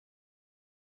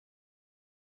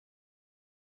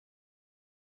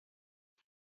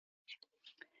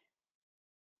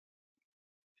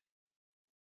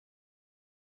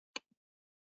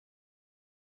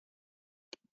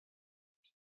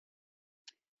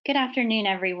Good afternoon,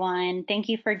 everyone. Thank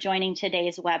you for joining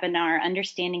today's webinar,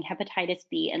 Understanding Hepatitis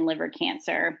B and Liver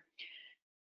Cancer.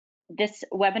 This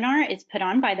webinar is put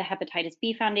on by the Hepatitis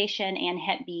B Foundation and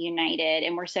Hep B United,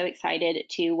 and we're so excited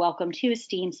to welcome two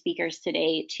esteemed speakers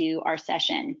today to our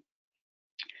session.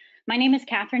 My name is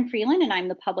Catherine Freeland, and I'm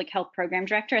the Public Health Program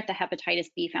Director at the Hepatitis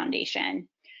B Foundation.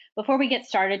 Before we get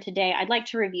started today, I'd like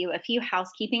to review a few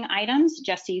housekeeping items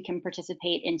just so you can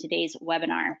participate in today's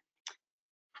webinar.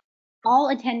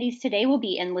 All attendees today will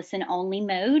be in listen-only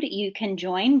mode. You can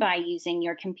join by using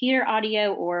your computer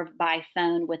audio or by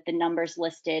phone with the numbers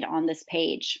listed on this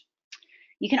page.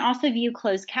 You can also view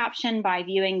closed caption by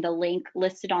viewing the link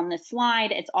listed on this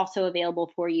slide. It's also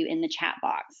available for you in the chat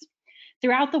box.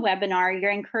 Throughout the webinar, you're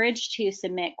encouraged to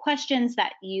submit questions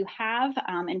that you have,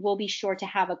 and we'll be sure to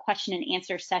have a question and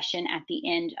answer session at the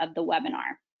end of the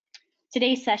webinar.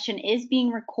 Today's session is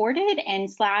being recorded, and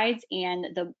slides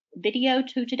and the video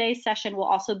to today's session will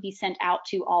also be sent out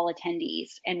to all attendees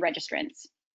and registrants.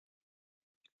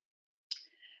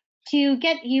 To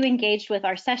get you engaged with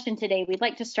our session today, we'd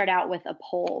like to start out with a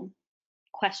poll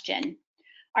question.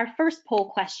 Our first poll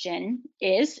question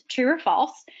is, true or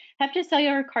false,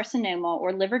 hepatocellular carcinoma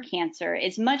or liver cancer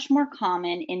is much more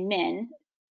common in men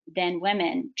than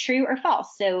women, true or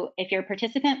false? So if you're a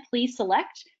participant, please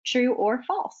select true or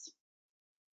false.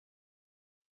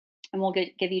 And we'll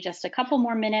give you just a couple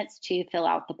more minutes to fill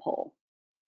out the poll.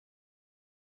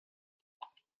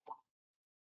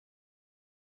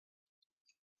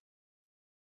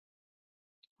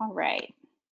 All right.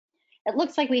 It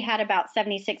looks like we had about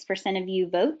 76% of you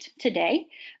vote today,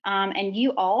 and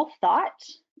you all thought,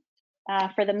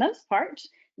 for the most part,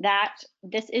 that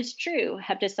this is true.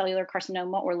 Hepatocellular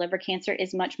carcinoma or liver cancer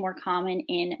is much more common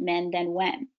in men than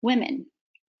women.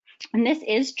 And this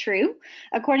is true.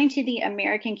 According to the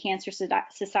American Cancer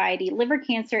Society, liver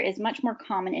cancer is much more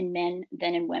common in men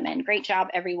than in women. Great job,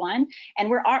 everyone. And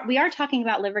we are talking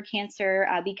about liver cancer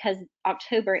because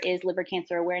October is Liver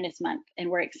Cancer Awareness Month, and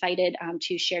we're excited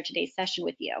to share today's session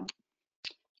with you.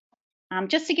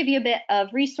 Just to give you a bit of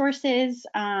resources,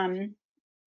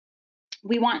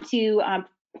 we want to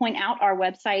point out our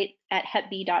website at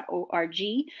hepb.org.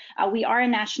 We are a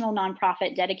national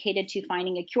nonprofit dedicated to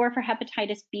finding a cure for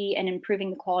hepatitis B and improving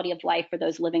the quality of life for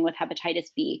those living with hepatitis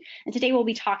B. And today we'll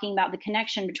be talking about the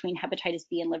connection between hepatitis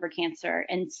B and liver cancer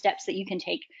and steps that you can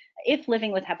take if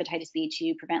living with hepatitis B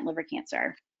to prevent liver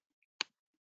cancer.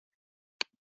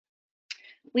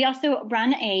 We also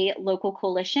run a local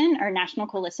coalition or national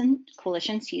coalition,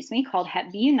 called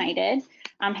Hep B United.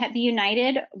 Hep B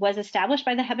United was established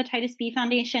by the Hepatitis B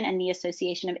Foundation and the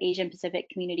Association of Asian Pacific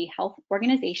Community Health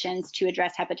Organizations to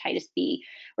address hepatitis B.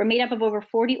 We're made up of over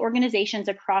 40 organizations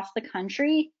across the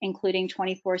country, including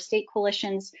 24 state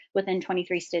coalitions within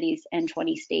 23 cities and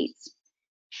 20 states.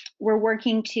 We're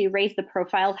working to raise the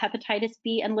profile of hepatitis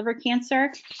B and liver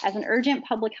cancer as an urgent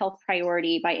public health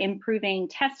priority by improving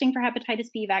testing for hepatitis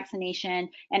B vaccination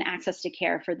and access to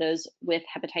care for those with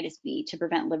hepatitis B to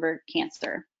prevent liver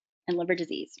cancer and liver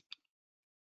disease.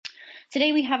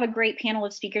 Today we have a great panel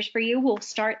of speakers for you. We'll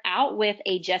start out with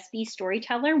a Just B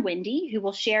storyteller, Wendy, who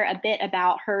will share a bit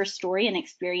about her story and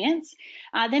experience.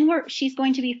 Then she's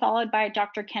going to be followed by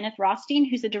Dr. Kenneth Rothstein,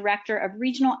 who's the Director of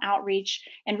Regional Outreach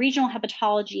and Regional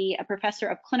Hepatology, a Professor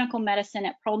of Clinical Medicine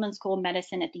at Perelman School of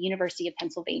Medicine at the University of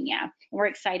Pennsylvania. And we're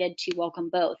excited to welcome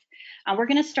both. We're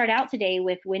going to start out today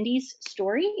with Wendy's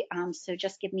story, so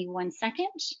just give me 1 second.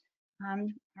 All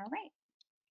right.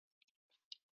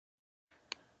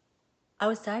 I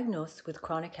was diagnosed with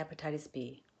chronic hepatitis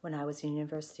B when I was in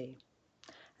university.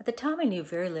 At the time, I knew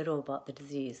very little about the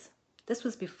disease. This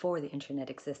was before the internet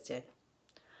existed.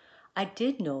 I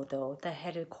did know, though, that I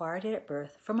had acquired it at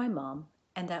birth from my mom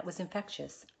and that it was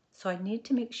infectious, so I needed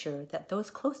to make sure that those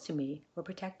close to me were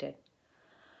protected.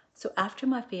 So after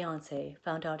my fiance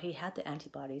found out he had the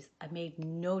antibodies, I made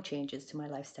no changes to my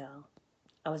lifestyle.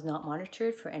 I was not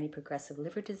monitored for any progressive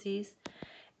liver disease,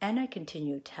 and I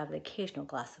continued to have the occasional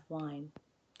glass of wine.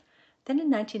 Then in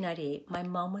 1998, my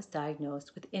mom was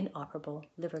diagnosed with inoperable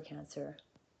liver cancer.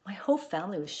 My whole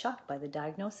family was shocked by the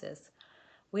diagnosis.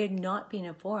 We had not been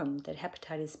informed that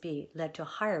hepatitis B led to a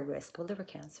higher risk of liver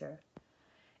cancer.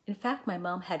 In fact, my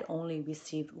mom had only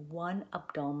received one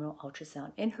abdominal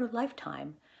ultrasound in her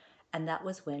lifetime, and that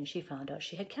was when she found out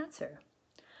she had cancer.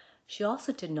 She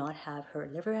also did not have her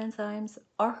liver enzymes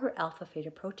or her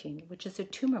alpha-fetoprotein, which is a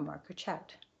tumor marker,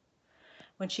 checked.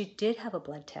 When she did have a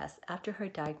blood test after her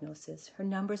diagnosis, her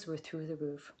numbers were through the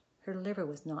roof. Her liver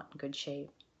was not in good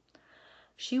shape.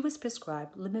 She was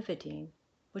prescribed lamivudine,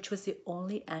 which was the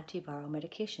only antiviral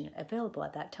medication available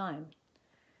at that time.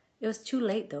 It was too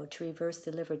late, though, to reverse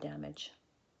the liver damage.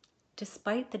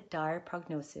 Despite the dire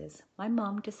prognosis, my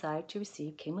mom decided to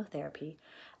receive chemotherapy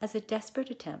as a desperate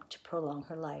attempt to prolong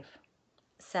her life.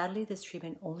 Sadly, this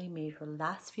treatment only made her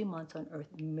last few months on earth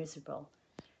miserable,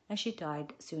 and she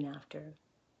died soon after.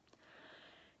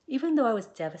 Even though I was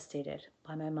devastated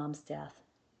by my mom's death,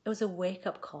 it was a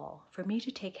wake-up call for me to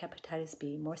take hepatitis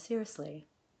B more seriously.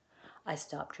 I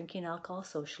stopped drinking alcohol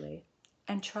socially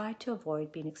and tried to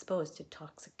avoid being exposed to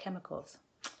toxic chemicals.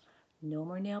 No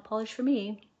more nail polish for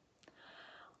me.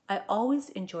 I always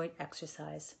enjoyed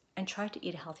exercise and tried to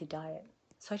eat a healthy diet,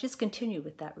 so I just continued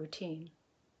with that routine.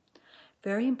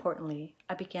 Very importantly,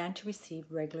 I began to receive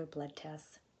regular blood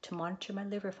tests to monitor my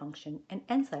liver function and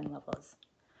enzyme levels.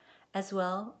 As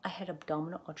well, I had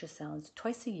abdominal ultrasounds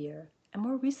twice a year and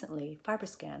more recently fiber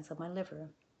scans of my liver.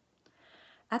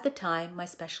 At the time, my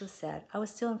specialist said I was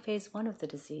still in phase 1 of the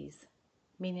disease,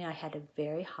 meaning I had a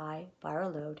very high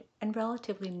viral load and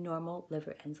relatively normal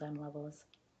liver enzyme levels.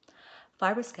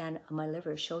 Fiber scan of my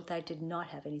liver showed that I did not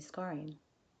have any scarring.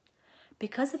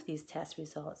 Because of these test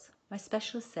results, my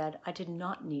specialist said I did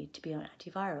not need to be on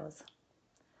antivirals.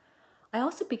 I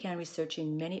also began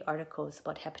researching many articles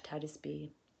about hepatitis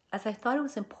B, as I thought it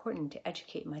was important to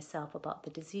educate myself about the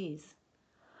disease.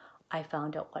 I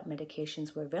found out what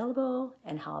medications were available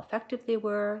and how effective they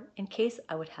were in case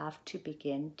I would have to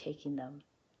begin taking them.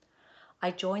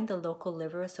 I joined the local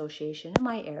liver association in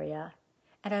my area,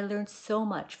 and I learned so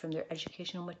much from their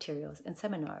educational materials and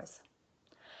seminars.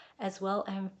 As well,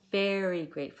 I am very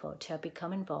grateful to have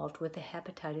become involved with the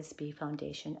Hepatitis B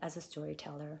Foundation as a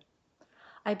storyteller.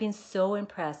 I've been so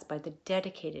impressed by the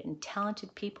dedicated and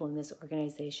talented people in this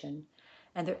organization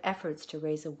and their efforts to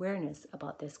raise awareness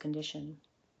about this condition.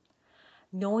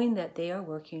 Knowing that they are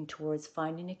working towards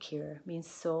finding a cure means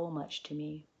so much to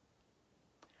me.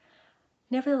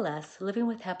 Nevertheless, living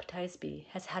with hepatitis B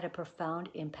has had a profound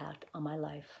impact on my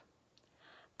life.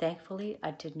 Thankfully,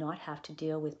 I did not have to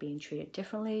deal with being treated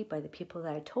differently by the people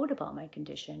that I told about my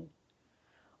condition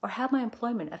or have my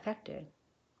employment affected.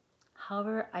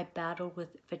 However, I battled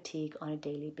with fatigue on a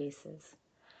daily basis.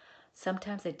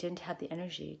 Sometimes I didn't have the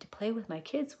energy to play with my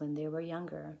kids when they were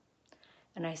younger,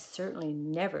 and I certainly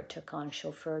never took on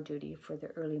chauffeur duty for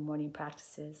the early morning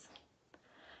practices.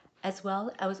 As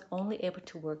well, I was only able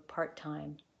to work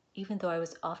part-time, even though I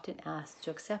was often asked to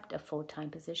accept a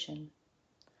full-time position.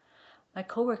 My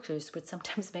coworkers would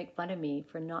sometimes make fun of me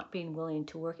for not being willing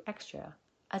to work extra,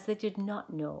 as they did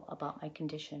not know about my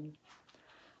condition.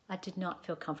 I did not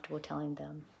feel comfortable telling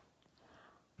them.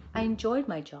 I enjoyed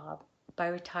my job, but I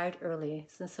retired early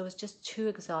since I was just too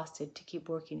exhausted to keep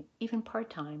working, even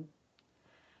part-time.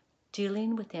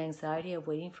 Dealing with the anxiety of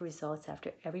waiting for results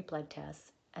after every blood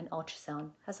test and ultrasound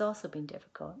has also been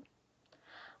difficult.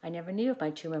 I never knew if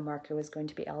my tumor marker was going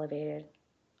to be elevated,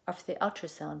 or if the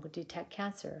ultrasound would detect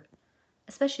cancer,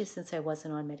 especially since I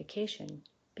wasn't on medication,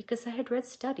 because I had read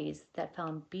studies that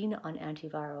found being on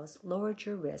antivirals lowered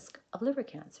your risk of liver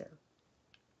cancer.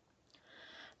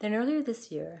 Then earlier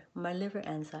this year, my liver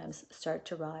enzymes started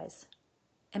to rise,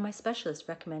 and my specialist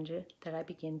recommended that I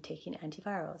begin taking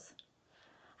antivirals.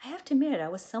 I have to admit, I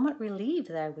was somewhat relieved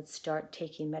that I would start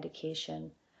taking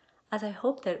medication, as I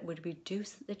hoped that it would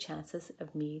reduce the chances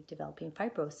of me developing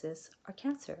fibrosis or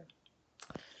cancer.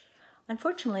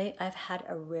 Unfortunately, I've had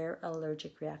a rare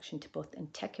allergic reaction to both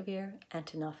entecavir and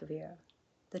tenofovir,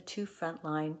 the two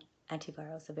frontline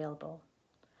antivirals available.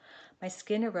 My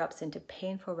skin erupts into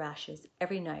painful rashes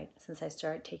every night since I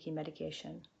started taking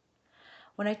medication.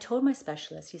 When I told my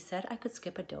specialist, he said I could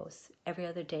skip a dose every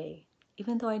other day,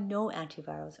 even though I know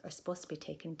antivirals are supposed to be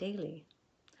taken daily.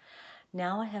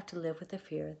 Now I have to live with the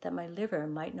fear that my liver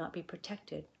might not be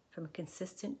protected from a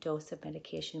consistent dose of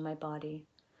medication in my body,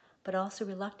 but also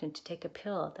reluctant to take a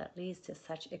pill that leads to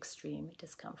such extreme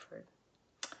discomfort.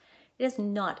 It is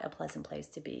not a pleasant place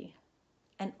to be,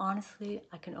 and honestly,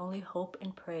 I can only hope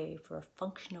and pray for a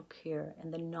functional cure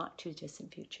in the not too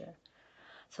distant future,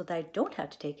 so that I don't have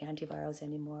to take antivirals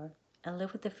anymore and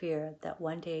live with the fear that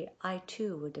one day I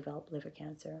too will develop liver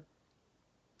cancer.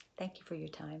 Thank you for your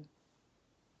time.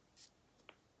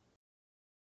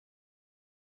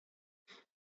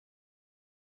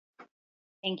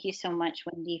 Thank you so much,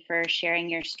 Wendy, for sharing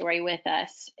your story with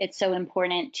us. It's so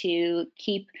important to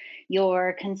keep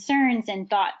your concerns and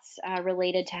thoughts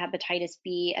related to hepatitis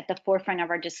B at the forefront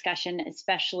of our discussion,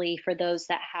 especially for those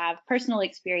that have personal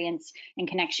experience and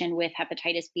connection with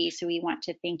hepatitis B. So we want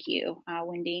to thank you,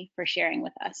 Wendy, for sharing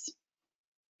with us.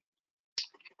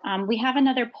 We have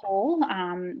another poll.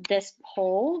 This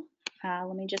poll,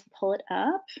 let me just pull it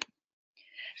up.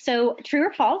 So true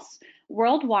or false,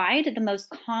 worldwide, the most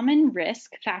common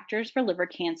risk factors for liver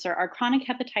cancer are chronic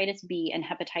hepatitis B and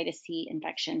hepatitis C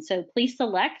infection. So please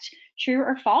select true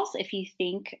or false if you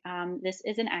think this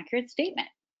is an accurate statement.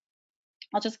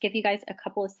 I'll just give you guys a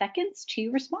couple of seconds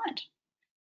to respond.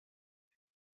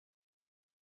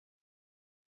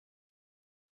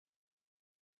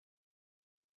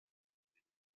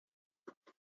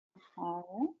 All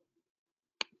right.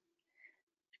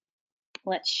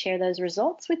 Let's share those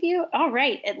results with you. All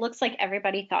right, it looks like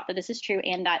everybody thought that this is true,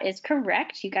 and that is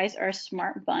correct. You guys are a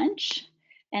smart bunch,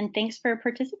 and thanks for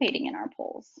participating in our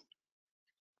polls.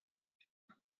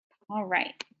 All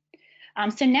right.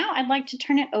 So now I'd like to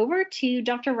turn it over to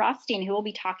Dr. Rothstein, who will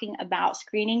be talking about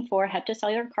screening for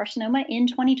hepatocellular carcinoma in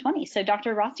 2020. So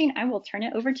Dr. Rothstein, I will turn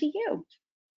it over to you.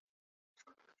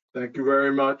 Thank you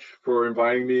very much for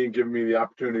inviting me and giving me the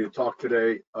opportunity to talk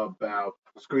today about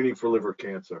screening for liver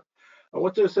cancer. I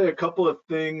want to say a couple of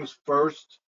things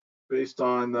first, based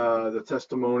on the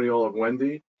testimonial of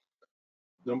Wendy.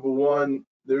 Number one,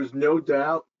 there's no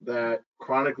doubt that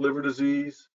chronic liver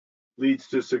disease leads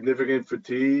to significant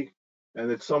fatigue,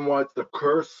 and it's somewhat the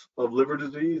curse of liver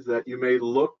disease that you may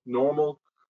look normal,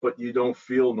 but you don't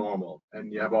feel normal,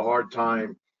 and you have a hard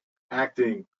time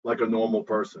acting like a normal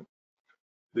person.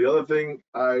 The other thing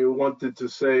I wanted to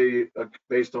say,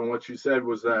 based on what you said,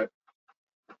 was that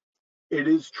it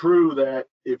is true that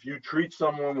if you treat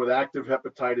someone with active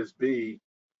hepatitis B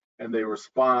and they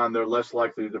respond, they're less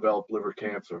likely to develop liver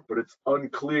cancer. But it's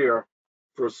unclear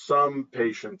for some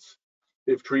patients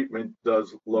if treatment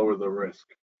does lower the risk.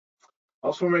 I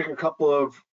also make a couple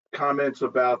of comments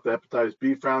about the Hepatitis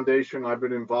B Foundation. I've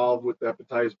been involved with the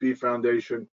Hepatitis B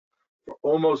Foundation for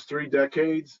almost 3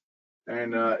 decades.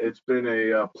 And it's been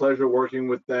a pleasure working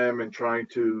with them and trying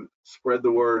to spread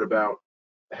the word about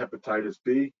hepatitis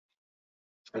B.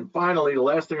 And finally, the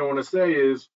last thing I want to say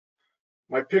is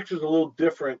my picture's a little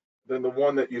different than the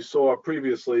one that you saw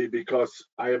previously because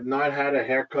I have not had a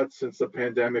haircut since the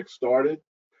pandemic started.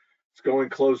 It's going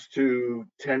close to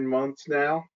 10 months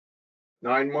now,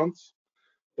 9 months.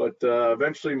 But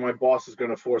eventually my boss is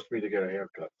going to force me to get a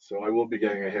haircut. So I will be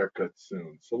getting a haircut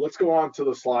soon. So let's go on to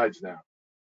the slides now.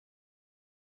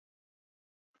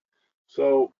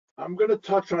 So I'm going to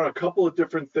touch on a couple of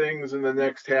different things in the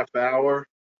next half hour.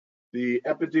 The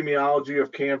epidemiology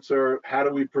of cancer, how do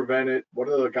we prevent it? What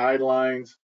are the guidelines?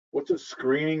 What does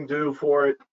screening do for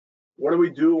it? What do we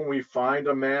do when we find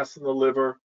a mass in the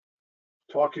liver?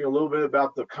 Talking a little bit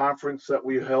about the conference that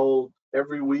we held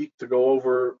every week to go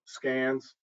over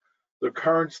scans, the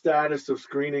current status of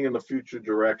screening and the future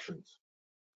directions.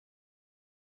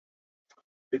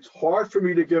 It's hard for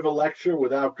me to give a lecture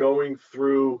without going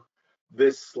through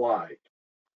this slide.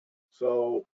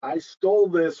 So I stole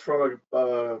this from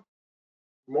a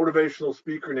motivational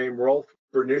speaker named Rolf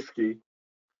Bernischke,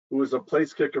 who was a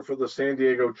place kicker for the San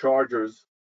Diego Chargers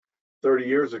 30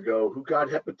 years ago, who got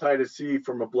hepatitis C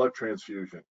from a blood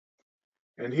transfusion.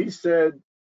 And he said,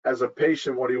 as a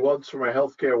patient, what he wants from a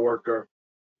healthcare worker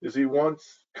is he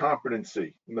wants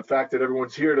competency. And the fact that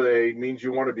everyone's here today means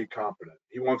you want to be competent.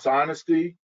 He wants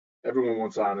honesty. Everyone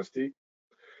wants honesty.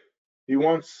 He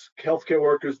wants healthcare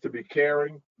workers to be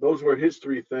caring. Those were his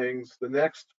 3 things. The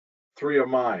next 3 are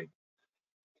mine.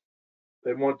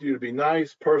 They want you to be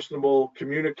nice, personable,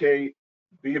 communicate,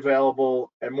 be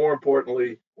available, and more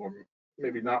importantly, or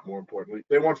maybe not more importantly,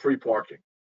 they want free parking.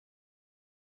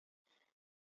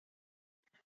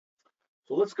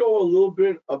 So let's go a little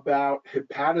bit about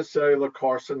hepatocellular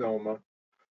carcinoma,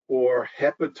 or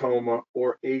hepatoma,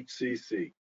 or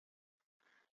HCC.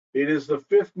 It is the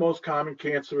 5th most common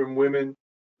cancer in women,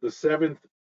 the 7th,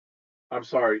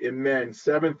 in men,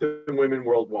 7th in women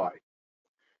worldwide.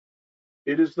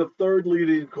 It is the 3rd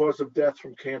leading cause of death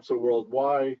from cancer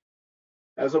worldwide,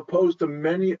 as opposed to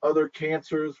many other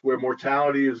cancers where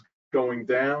mortality is going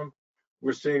down.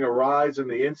 We're seeing a rise in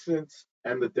the incidence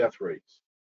and the death rates.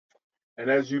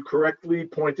 And as you correctly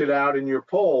pointed out in your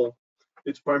poll,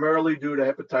 it's primarily due to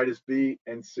hepatitis B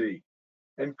and C.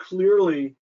 And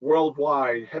clearly,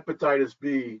 worldwide, hepatitis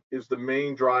B is the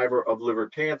main driver of liver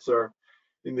cancer.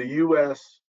 In the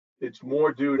US, it's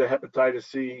more due to hepatitis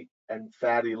C and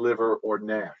fatty liver, or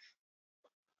NASH.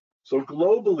 So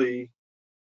globally,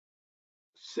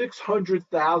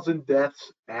 600,000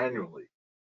 deaths annually.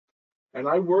 And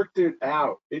I worked it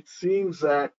out. It seems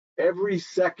that every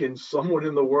second someone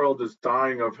in the world is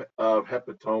dying of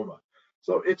hepatoma.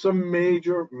 So it's a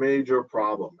major, major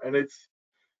problem. And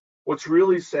what's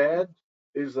really sad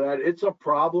is that it's a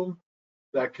problem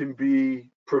that can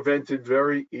be prevented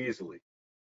very easily.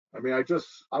 I mean,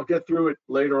 I'll get through it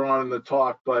later on in the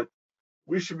talk, but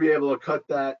we should be able to cut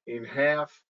that in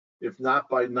half, if not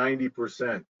by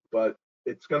 90%. But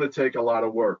it's going to take a lot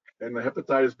of work, and the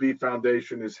Hepatitis B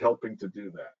Foundation is helping to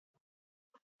do that.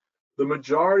 The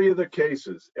majority of the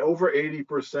cases, over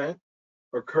 80%,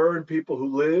 occur in people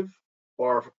who live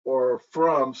or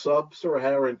from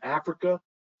sub-Saharan Africa,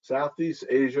 Southeast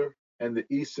Asia, and the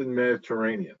Eastern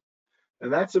Mediterranean.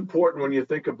 And that's important when you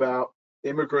think about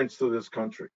immigrants to this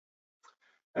country.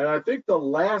 And I think the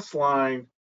last line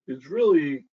is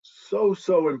really so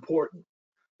important,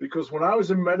 because when I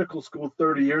was in medical school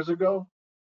 34 years ago,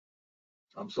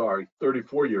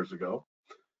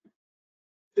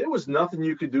 there was nothing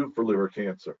you could do for liver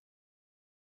cancer.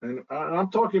 And I'm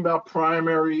talking about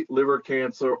primary liver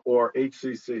cancer, or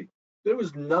HCC. There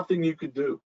was nothing you could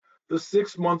do. The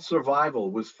 6-month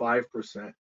survival was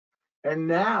 5%. And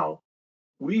now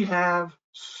we have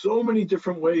so many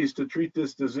different ways to treat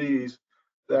this disease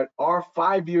that our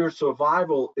 5-year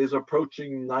survival is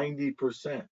approaching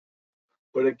 90%.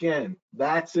 But again,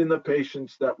 that's in the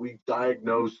patients that we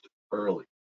diagnosed early.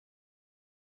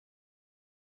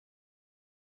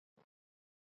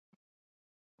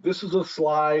 This is a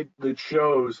slide that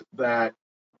shows that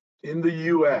in the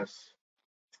US,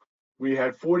 we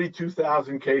had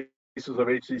 42,000 cases of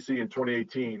HCC in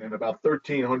 2018 and about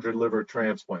 1,300 liver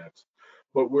transplants.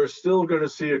 But we're still going to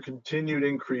see a continued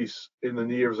increase in the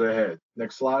years ahead.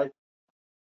 Next slide.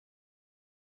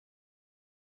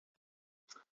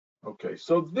 Okay,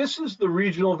 so this is the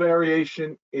regional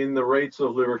variation in the rates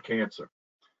of liver cancer.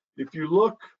 If you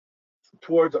look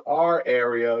towards our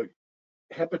area,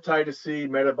 hepatitis C,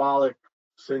 metabolic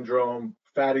syndrome,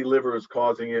 fatty liver is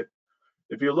causing it.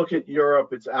 If you look at Europe,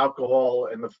 it's alcohol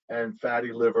and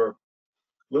fatty liver, a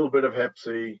little bit of Hep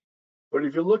C. But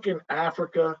if you look in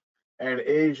Africa and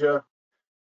Asia,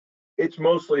 it's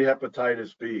mostly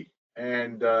hepatitis B.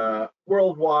 And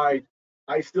worldwide,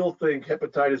 I still think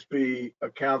hepatitis B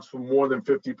accounts for more than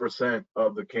 50%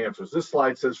 of the cancers. This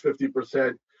slide says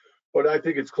 50%, but I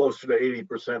think it's closer to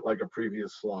 80% like a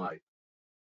previous slide.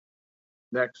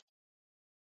 Next.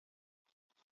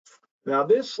 Now,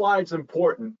 this slide's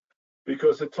important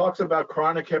because it talks about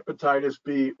chronic hepatitis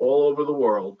B all over the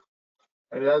world.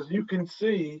 And as you can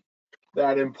see,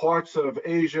 that in parts of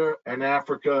Asia and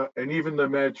Africa and even the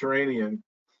Mediterranean,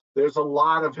 there's a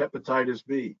lot of hepatitis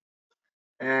B,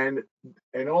 and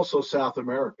also South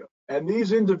America. And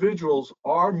these individuals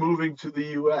are moving to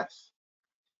the US.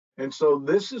 And so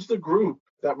this is the group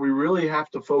that we really have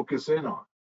to focus in on.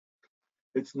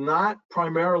 It's not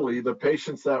primarily the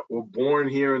patients that were born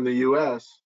here in the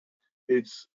US,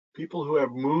 it's people who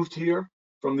have moved here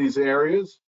from these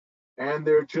areas and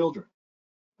their children.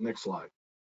 Next slide.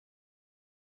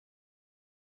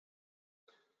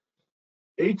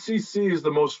 HCC is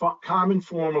the most common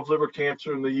form of liver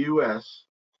cancer in the US.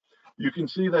 You can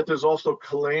see that there's also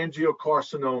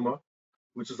cholangiocarcinoma,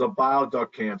 which is a bile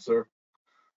duct cancer.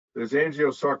 There's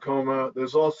angiosarcoma.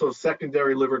 There's also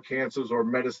secondary liver cancers or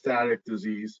metastatic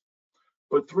disease.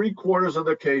 But 3/4 of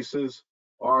the cases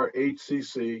are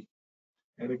HCC.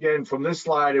 And again, from this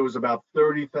slide, it was about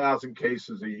 30,000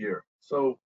 cases a year.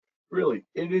 So really,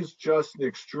 it is just an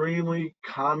extremely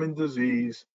common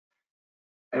disease.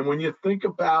 And when you think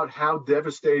about how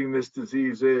devastating this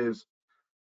disease is,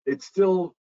 it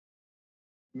still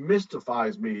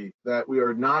mystifies me that we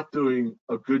are not doing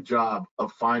a good job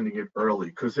of finding it early,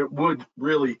 because it would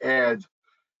really add,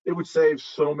 it would save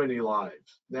so many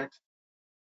lives. Next.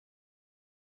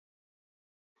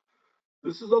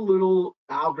 This is a little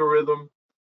algorithm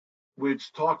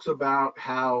which talks about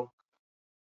how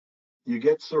you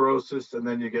get cirrhosis and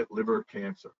then you get liver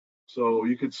cancer. So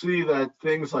you could see that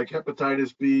things like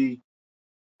hepatitis B,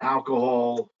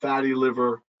 alcohol, fatty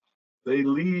liver, they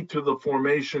lead to the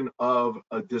formation of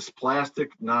a dysplastic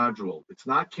nodule. It's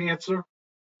not cancer,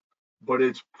 but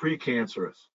it's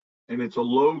precancerous. And it's a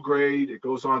low grade, it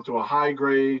goes on to a high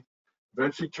grade,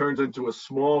 eventually turns into a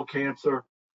small cancer.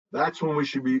 That's when we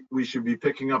should be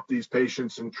picking up these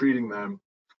patients and treating them.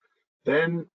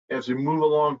 Then as we move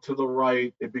along to the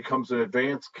right, it becomes an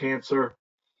advanced cancer,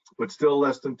 but still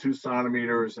less than 2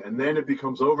 centimeters. And then it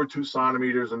becomes over 2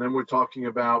 centimeters, and then we're talking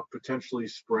about potentially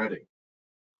spreading.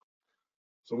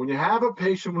 So when you have a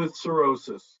patient with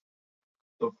cirrhosis,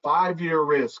 the 5-year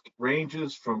risk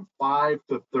ranges from 5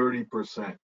 to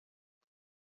 30%.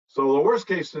 So the worst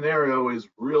case scenario is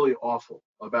really awful,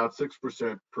 about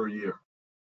 6% per year.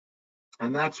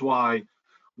 And that's why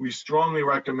we strongly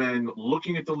recommend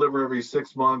looking at the liver every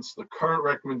 6 months. The current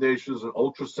recommendation is an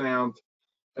ultrasound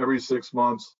every 6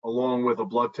 months, along with a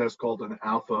blood test called an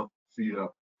alpha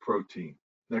theta protein.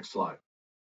 Next slide.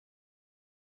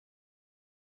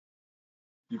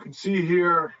 You can see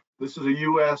here, this is a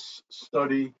US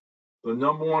study. The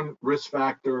 #1 risk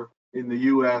factor in the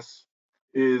US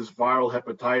is viral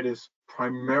hepatitis,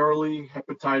 primarily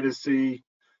hepatitis C,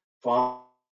 followed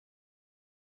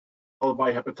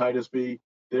by hepatitis B.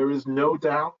 There is no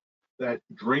doubt that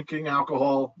drinking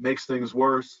alcohol makes things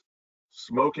worse.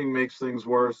 Smoking makes things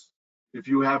worse. If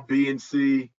you have B and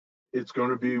C, it's going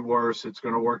to be worse. It's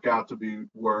going to work out to be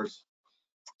worse.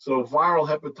 So viral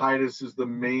hepatitis is the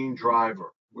main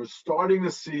driver. We're starting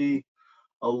to see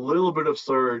a little bit of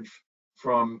surge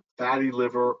from fatty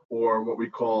liver, or what we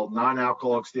call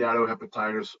non-alcoholic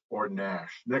steatohepatitis, or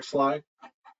NASH. Next slide.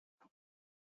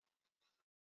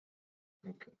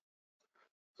 Okay.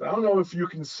 So I don't know if you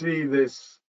can see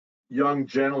this young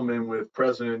gentleman with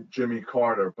President Jimmy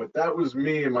Carter, but that was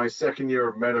me in my second year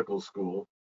of medical school.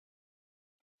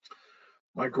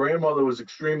 My grandmother was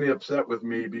extremely upset with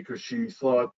me because she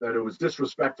thought that it was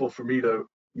disrespectful for me to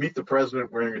meet the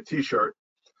president wearing a t-shirt,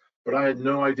 but I had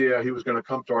no idea he was going to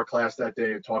come to our class that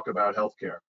day and talk about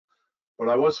healthcare. But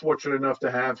I was fortunate enough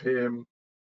to have him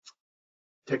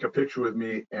take a picture with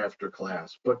me after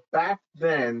class. But back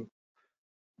then,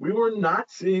 we were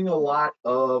not seeing a lot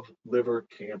of liver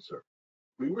cancer.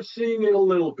 We were seeing it a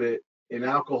little bit in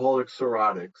alcoholic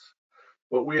cirrhotics,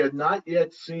 but we had not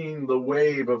yet seen the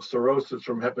wave of cirrhosis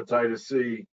from hepatitis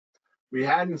C. We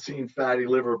hadn't seen fatty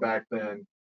liver back then.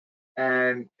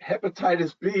 And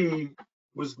hepatitis B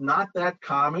was not that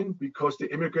common because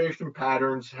the immigration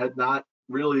patterns had not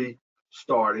really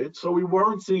started. So we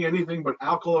weren't seeing anything but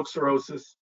alcoholic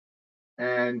cirrhosis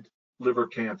and liver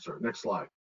cancer. Next slide.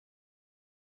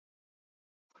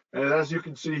 And as you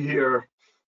can see here,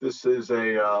 this is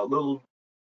a little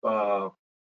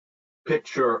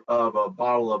picture of a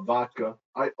bottle of vodka.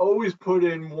 I always put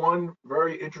in one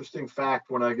very interesting fact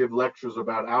when I give lectures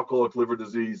about alcoholic liver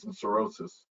disease and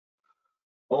cirrhosis.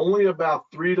 Only about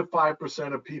 3 to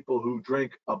 5% of people who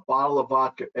drink a bottle of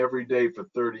vodka every day for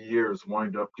 30 years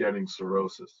wind up getting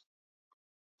cirrhosis.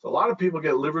 So a lot of people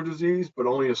get liver disease, but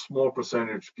only a small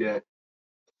percentage get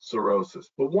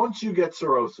cirrhosis. But once you get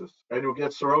cirrhosis, and you'll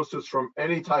get cirrhosis from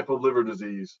any type of liver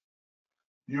disease,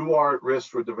 you are at risk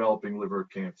for developing liver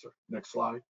cancer. Next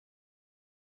slide.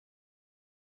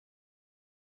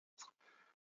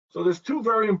 So there's two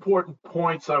very important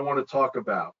points I want to talk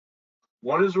about.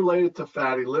 One is related to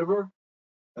fatty liver,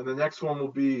 and the next one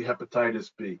will be hepatitis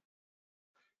B.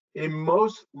 In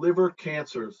most liver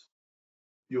cancers,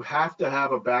 you have to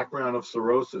have a background of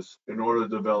cirrhosis in order to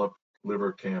develop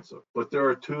liver cancer. But there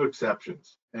are two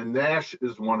exceptions, and NASH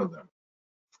is one of them.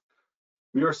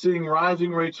 We are seeing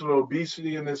rising rates of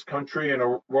obesity in this country and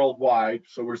worldwide,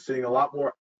 so we're seeing a lot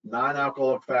more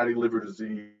non-alcoholic fatty liver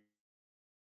disease.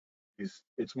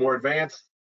 Its more advanced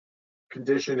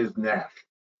condition is NASH.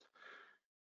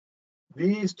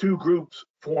 These two groups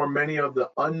form many of the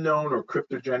unknown or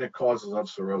cryptogenic causes of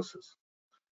cirrhosis.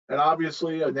 And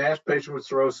obviously, a NASH patient with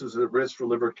cirrhosis is at risk for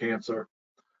liver cancer.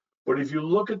 But if you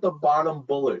look at the bottom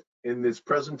bullet in this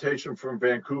presentation from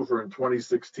Vancouver in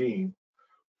 2016,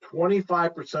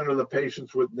 25% of the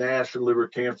patients with NASH and liver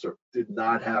cancer did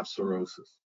not have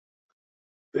cirrhosis.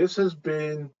 This has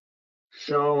been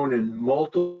shown in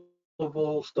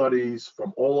multiple studies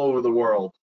from all over the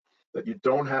world that you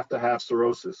don't have to have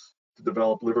cirrhosis to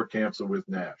develop liver cancer with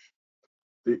NASH.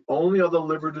 The only other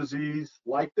liver disease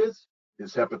like this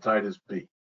is hepatitis B.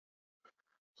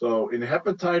 So in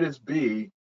hepatitis B,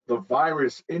 the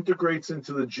virus integrates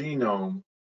into the genome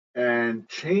and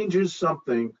changes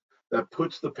something that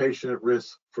puts the patient at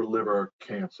risk for liver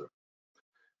cancer.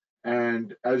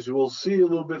 And as you will see a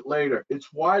little bit later,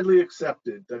 it's widely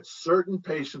accepted that certain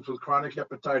patients with chronic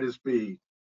hepatitis B,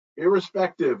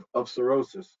 irrespective of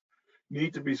cirrhosis,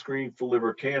 need to be screened for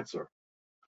liver cancer.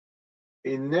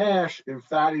 In NASH, in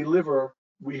fatty liver,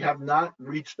 we have not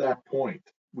reached that point.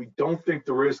 We don't think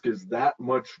the risk is that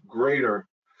much greater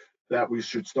that we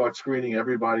should start screening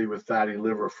everybody with fatty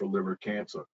liver for liver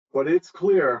cancer. But it's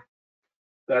clear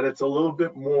that it's a little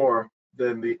bit more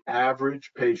than the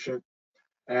average patient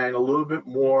and a little bit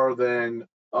more than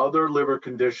other liver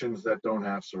conditions that don't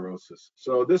have cirrhosis.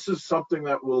 So this is something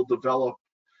that will develop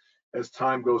as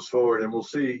time goes forward, and we'll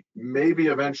see maybe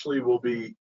eventually we'll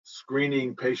be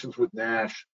screening patients with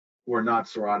NASH who are not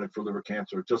cirrhotic for liver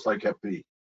cancer, just like Hep B.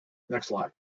 Next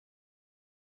slide.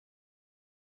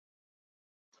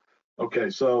 Okay,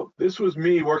 so this was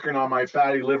me working on my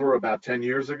fatty liver about 10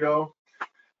 years ago.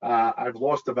 I've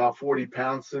lost about 40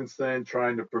 pounds since then,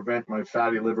 trying to prevent my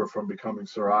fatty liver from becoming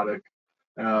cirrhotic.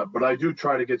 But I do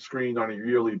try to get screened on a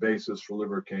yearly basis for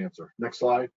liver cancer. Next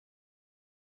slide.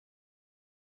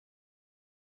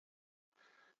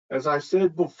 As I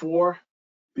said before,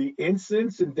 the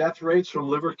incidence and death rates from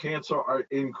liver cancer are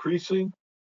increasing,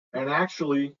 and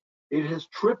actually it has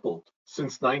tripled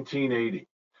since 1980.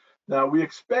 Now, we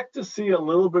expect to see a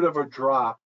little bit of a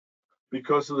drop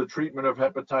because of the treatment of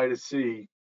hepatitis C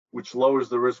which lowers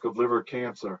the risk of liver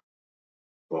cancer.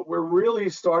 But we're really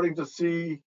starting to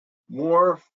see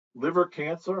more liver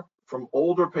cancer from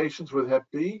older patients with Hep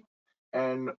B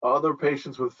and other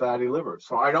patients with fatty liver.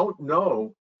 So I don't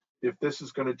know if this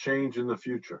is going to change in the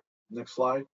future. Next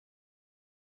slide.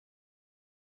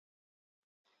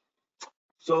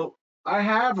 So I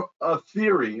have a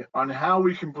theory on how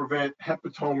we can prevent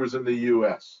hepatomas in the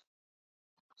US.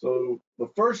 So the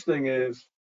first thing is,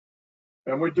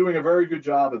 and we're doing a very good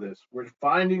job of this, we're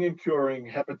finding and curing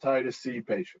hepatitis C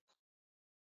patients.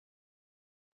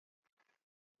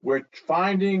 We're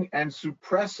finding and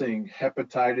suppressing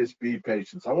hepatitis B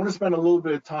patients. I want to spend a little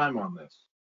bit of time on this.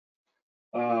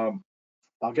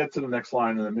 I'll get to the next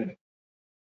line in a minute.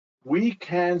 We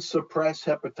can suppress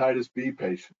hepatitis B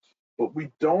patients, but we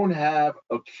don't have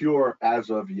a cure as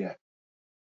of yet.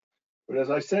 But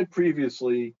as I said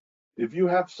previously, if you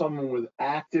have someone with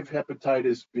active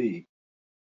hepatitis B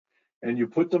and you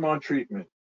put them on treatment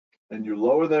and you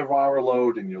lower their viral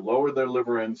load and you lower their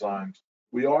liver enzymes,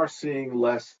 we are seeing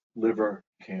less liver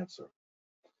cancer.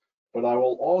 But I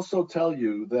will also tell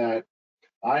you that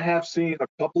I have seen a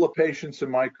couple of patients in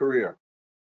my career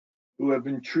who have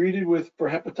been treated for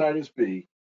hepatitis B.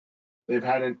 They've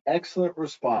had an excellent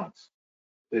response.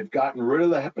 They've gotten rid of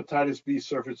the hepatitis B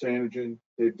surface antigen.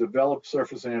 They've developed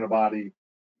surface antibody.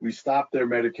 We stopped their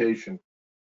medication.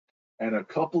 And a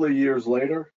couple of years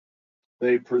later,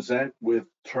 they present with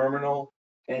terminal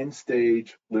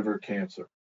end-stage liver cancer.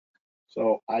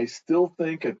 So I still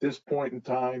think at this point in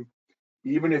time,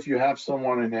 even if you have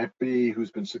someone in Hep B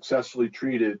who's been successfully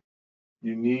treated,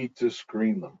 you need to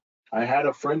screen them. I had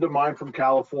a friend of mine from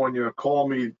California call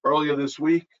me earlier this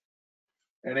week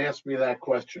and asked me that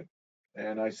question.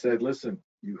 And I said, listen,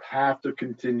 you have to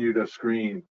continue to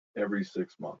screen every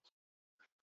 6 months.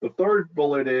 The third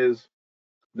bullet is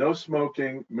no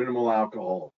smoking, minimal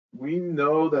alcohol. We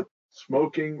know that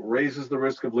smoking raises the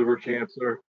risk of liver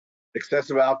cancer.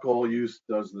 Excessive alcohol use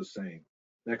does the same.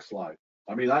 Next slide.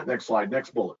 I mean, not next slide,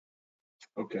 next bullet.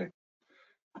 Okay.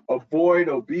 Avoid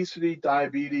obesity,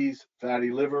 diabetes,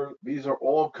 fatty liver. These are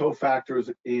all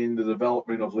cofactors in the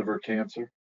development of liver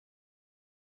cancer.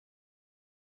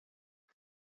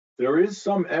 There is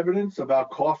some evidence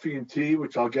about coffee and tea,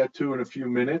 which I'll get to in a few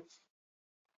minutes.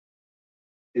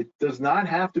 It does not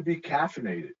have to be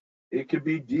caffeinated. It could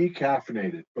be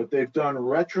decaffeinated, but they've done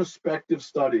retrospective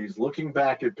studies looking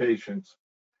back at patients,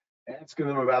 asking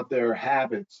them about their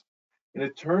habits. And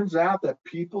it turns out that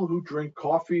people who drink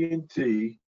coffee and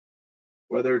tea,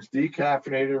 whether it's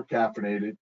decaffeinated or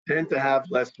caffeinated, tend to have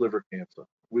less liver cancer,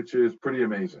 which is pretty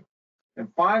amazing. And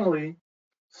finally,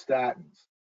 statins.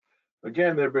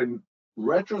 Again, there have been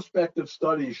retrospective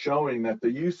studies showing that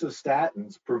the use of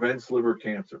statins prevents liver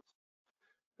cancer.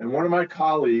 And one of my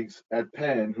colleagues at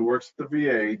Penn, who works at the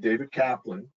VA, David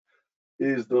Kaplan,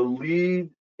 is the lead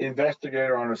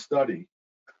investigator on a study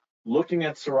looking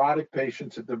at cirrhotic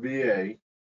patients at the VA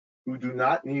who do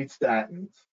not need statins.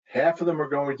 Half of them are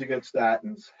going to get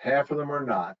statins, half of them are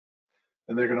not.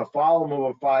 And they're going to follow them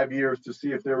over 5 years to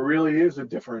see if there really is a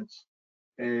difference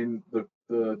in the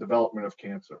development of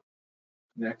cancer.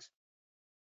 Next.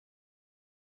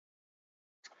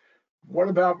 What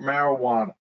about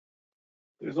marijuana?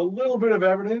 There's a little bit of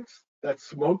evidence that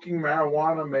smoking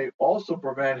marijuana may also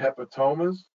prevent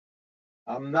hepatomas.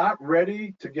 I'm not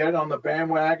ready to get on the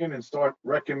bandwagon and start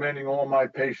recommending all my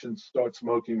patients start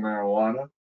smoking marijuana.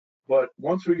 But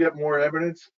once we get more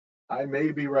evidence, I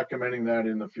may be recommending that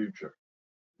in the future.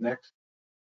 Next.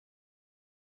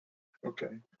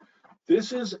 Okay.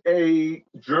 This is a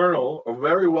journal, a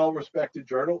very well-respected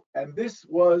journal, and this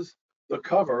was the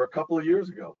cover a couple of years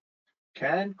ago.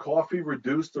 Can coffee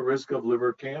reduce the risk of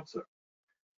liver cancer?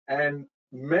 And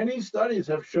many studies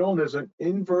have shown there's an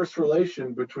inverse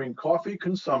relation between coffee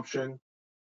consumption,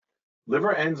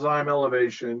 liver enzyme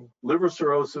elevation, liver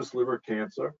cirrhosis, liver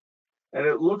cancer. And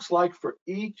it looks like for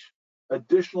each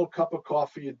additional cup of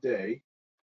coffee a day,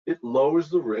 it lowers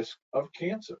the risk of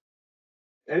cancer.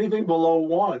 Anything below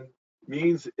 1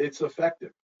 means it's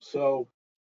effective. So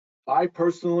I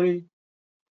personally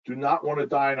do not want to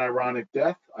die an ironic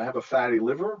death. I have a fatty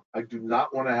liver. I do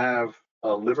not want to have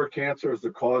liver cancer as the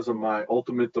cause of my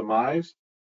ultimate demise.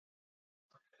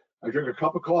 I drink a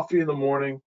cup of coffee in the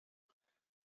morning.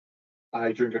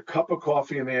 I drink a cup of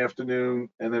coffee in the afternoon,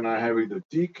 and then I have either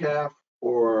decaf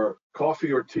or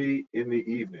coffee or tea in the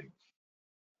evenings.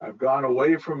 I've gone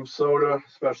away from soda,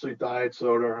 especially diet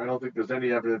soda. I don't think there's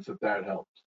any evidence that that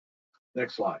helps.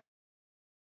 Next slide.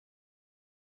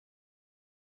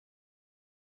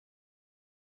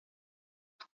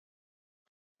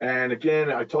 And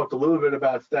again, I talked a little bit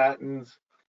about statins.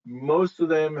 Most of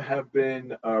them have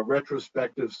been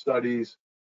retrospective studies,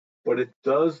 but it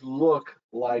does look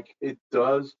like it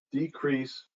does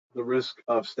decrease the risk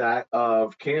of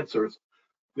cancers.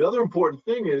 The other important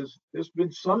thing is there's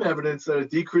been some evidence that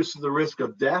it decreases the risk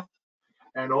of death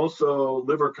and also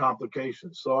liver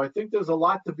complications. So I think there's a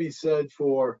lot to be said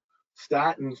for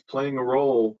statins playing a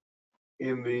role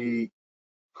in the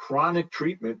chronic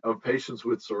treatment of patients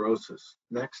with cirrhosis.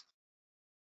 Next.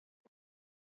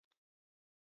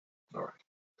 All right.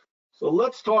 So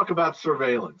let's talk about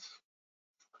surveillance.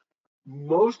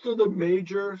 Most of the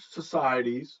major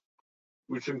societies,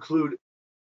 which include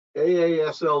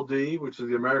AASLD, which is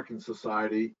the American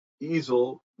Society,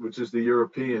 EASL, which is the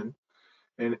European,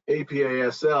 and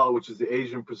APASL, which is the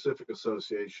Asian Pacific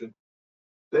Association,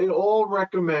 they all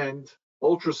recommend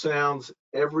ultrasounds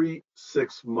every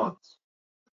 6 months.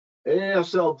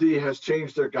 AASLD has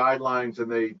changed their guidelines,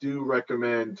 and they do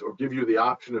recommend or give you the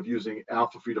option of using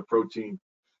alpha-fetoprotein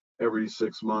every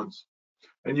 6 months.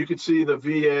 And you can see the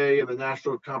VA and the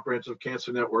National Comprehensive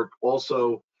Cancer Network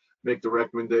also make the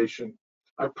recommendation.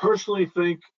 I personally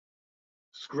think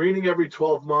screening every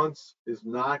 12 months is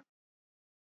not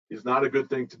a good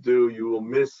thing to do. You will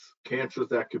miss cancers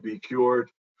that could be cured.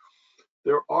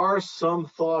 There are some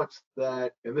thoughts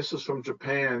that, and this is from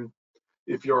Japan,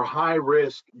 if you're high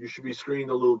risk, you should be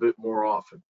screened a little bit more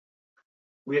often.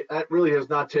 That really has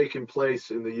not taken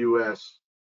place in the US,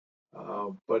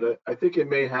 but I think it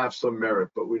may have some merit,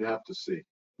 but we'd have to see.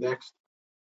 Next.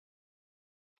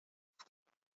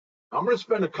 I'm going to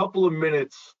spend a couple of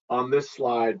minutes on this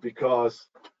slide because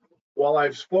while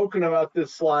I've spoken about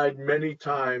this slide many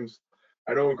times,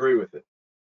 I don't agree with it.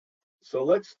 So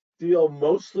let's deal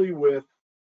mostly with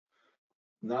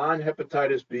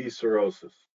non-hepatitis B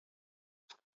cirrhosis.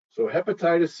 So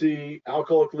hepatitis C,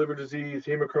 alcoholic liver disease,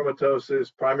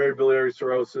 hemochromatosis, primary biliary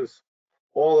cirrhosis,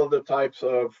 all of the types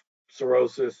of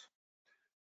cirrhosis,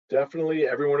 definitely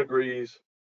everyone agrees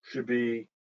should be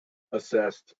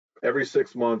assessed every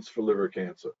 6 months for liver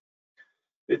cancer.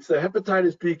 It's the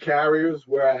hepatitis B carriers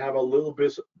where I have a little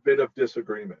bit of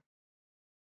disagreement.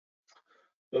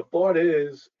 The thought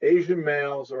is Asian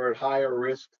males are at higher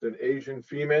risk than Asian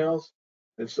females,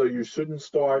 and so you shouldn't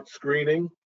start screening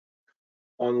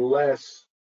unless,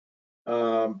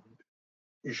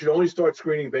 you should only start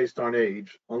screening based on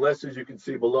age, unless, as you can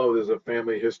see below, there's a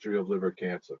family history of liver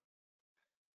cancer.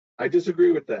 I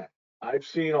disagree with that. I've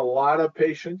seen a lot of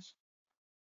patients,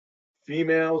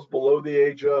 females below the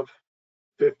age of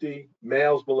 50,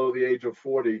 males below the age of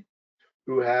 40,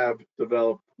 who have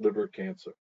developed liver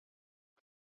cancer.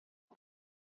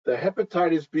 The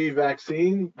hepatitis B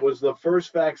vaccine was the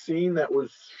first vaccine that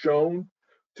was shown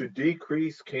to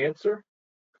decrease cancer.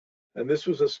 And this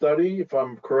was a study, if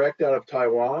I'm correct, out of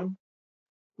Taiwan,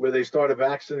 where they started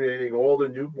vaccinating all the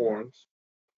newborns,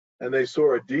 and they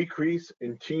saw a decrease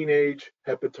in teenage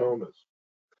hepatomas.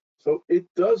 So it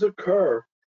does occur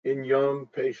in young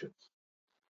patients.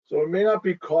 So it may not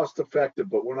be cost effective,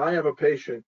 but when I have a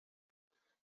patient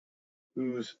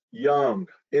who's young,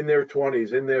 in their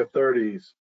 20s, in their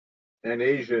 30s, and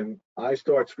Asian, I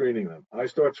start screening them. I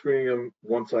start screening them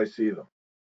once I see them.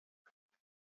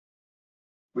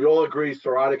 We all agree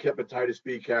cirrhotic hepatitis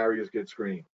B carriers get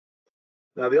screened.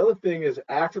 Now, the other thing is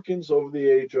Africans over the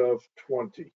age of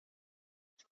 20.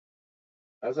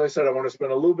 As I said, I want to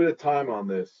spend a little bit of time on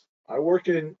this. I work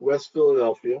in West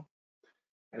Philadelphia,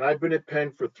 and I've been at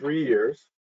Penn for 3 years.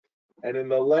 And in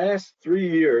the last 3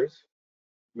 years,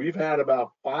 we've had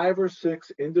about 5 or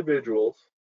 6 individuals.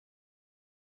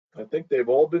 I think they've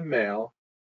all been male.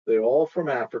 They're all from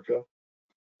Africa.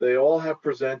 They all have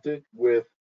presented with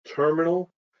terminal,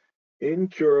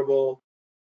 incurable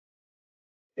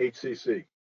HCC.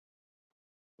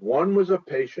 One was a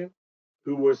patient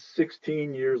who was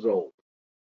 16 years old,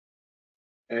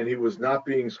 and he was not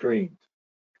being screened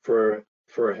for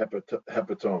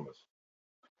hepatomas.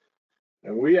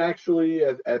 And we actually,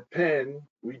 at Penn,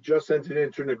 we just entered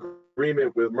into an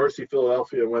agreement with Mercy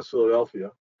Philadelphia and West Philadelphia.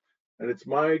 And it's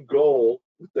my goal,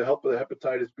 with the help of the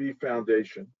Hepatitis B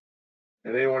Foundation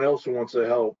and anyone else who wants to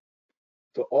help,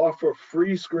 to offer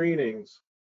free screenings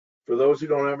for those who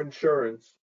don't have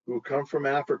insurance, who come from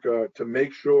Africa, to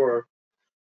make sure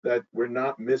that we're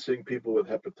not missing people with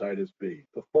hepatitis B.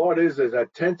 The thought is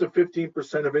that 10 to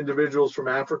 15% of individuals from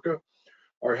Africa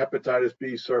are hepatitis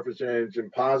B surface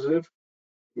antigen positive,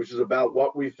 which is about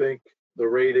what we think the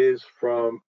rate is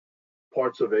from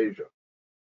parts of Asia.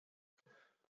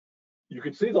 You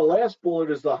can see the last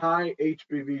bullet is the high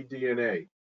HBV DNA.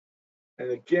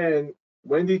 And again,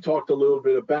 Wendy talked a little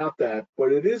bit about that,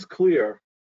 but it is clear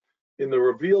in the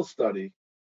REVEAL study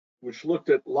which looked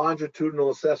at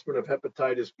longitudinal assessment of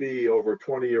hepatitis B over a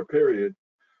 20-year period,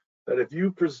 that if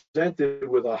you presented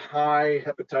with a high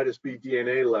hepatitis B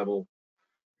DNA level,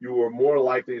 you were more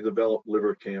likely to develop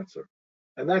liver cancer.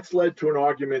 And that's led to an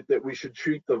argument that we should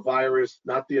treat the virus,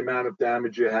 not the amount of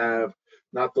damage you have,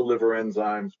 not the liver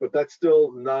enzymes, but that's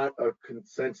still not a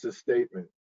consensus statement.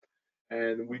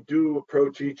 And we do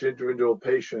approach each individual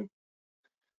patient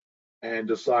and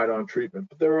decide on treatment.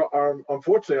 But there are,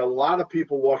 unfortunately, a lot of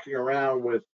people walking around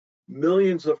with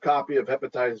millions of copies of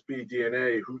hepatitis B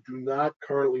DNA who do not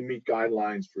currently meet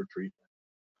guidelines for treatment.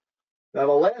 Now,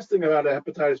 the last thing about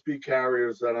hepatitis B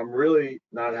carriers that I'm really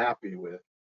not happy with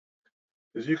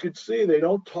is you can see they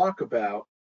don't talk about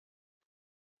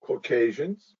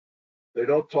Caucasians, they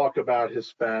don't talk about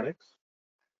Hispanics,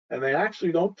 and they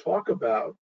actually don't talk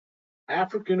about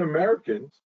African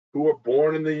Americans who were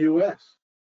born in the US.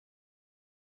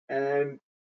 And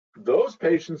those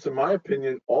patients, in my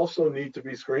opinion, also need to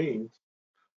be screened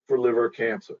for liver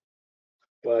cancer.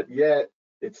 But yet,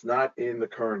 it's not in the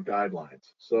current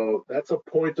guidelines. So that's a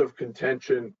point of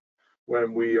contention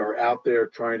when we are out there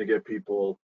trying to get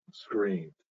people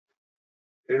screened.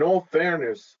 In all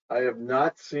fairness, I have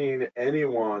not seen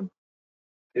anyone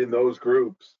in those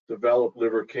groups develop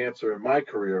liver cancer in my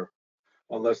career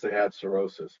unless they had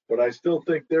cirrhosis. But I still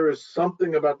think there is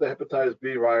something about the hepatitis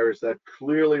B virus that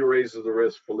clearly raises the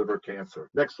risk for liver cancer.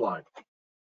 Next slide.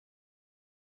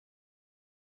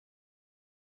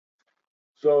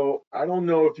 So I don't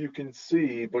know if you can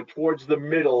see, but towards the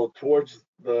middle, towards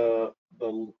the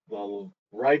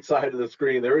right side of the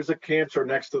screen, there is a cancer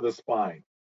next to the spine.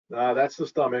 That's the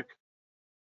stomach.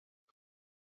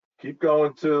 Keep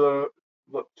going to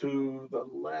the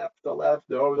left, a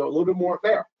little bit more.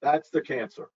 There, that's the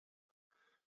cancer.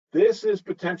 This is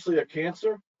potentially a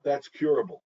cancer that's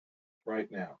curable right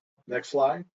now. Next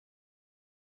slide.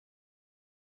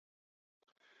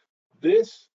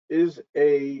 This is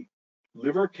a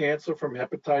liver cancer from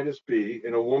hepatitis B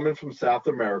in a woman from South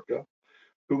America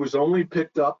who was only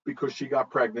picked up because she got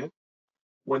pregnant.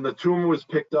 When the tumor was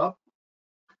picked up,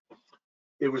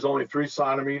 it was only 3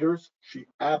 centimeters. She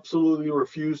absolutely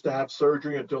refused to have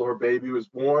surgery until her baby was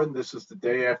born. This is the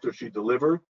day after she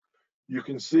delivered. You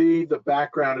can see the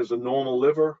background is a normal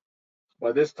liver.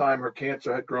 By this time, her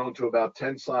cancer had grown to about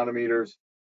 10 centimeters,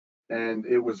 and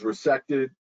it was resected.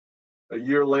 A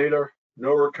year later,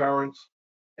 no recurrence,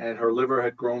 and her liver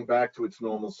had grown back to its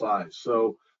normal size.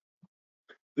 So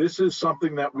this is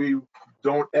something that we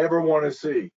don't ever want to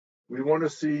see. We want to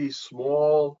see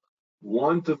small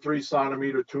 1 to 3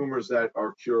 centimeter tumors that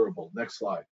are curable. Next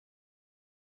slide.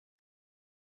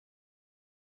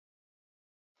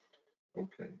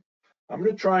 Okay. I'm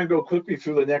going to try and go quickly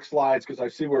through the next slides because I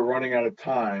see we're running out of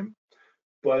time.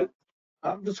 But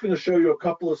I'm just going to show you a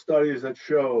couple of studies that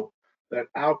show that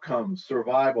outcomes,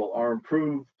 survival, are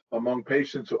improved among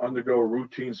patients who undergo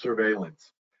routine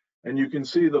surveillance. And you can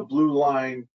see the blue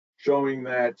line showing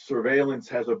that surveillance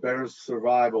has a better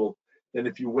survival than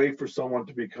if you wait for someone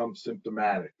to become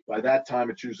symptomatic. By that time,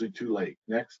 it's usually too late.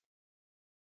 Next.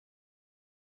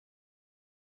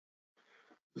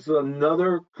 This is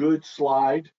another good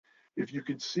slide. If you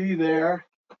could see there,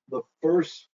 the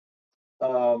first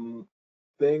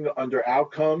thing under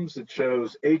outcomes, it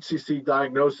shows HCC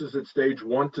diagnosis at stage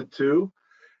 1 to 2.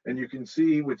 And you can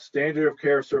see with standard of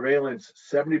care surveillance,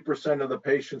 70% of the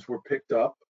patients were picked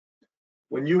up.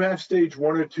 When you have stage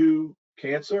 1 or 2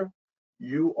 cancer,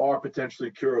 you are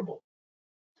potentially curable.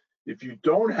 If you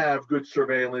don't have good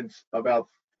surveillance, about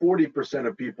 40%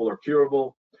 of people are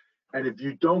curable. And if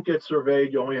you don't get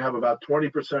surveyed, you only have about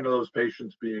 20% of those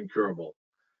patients being curable.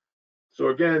 So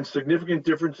again, significant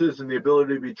differences in the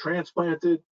ability to be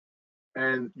transplanted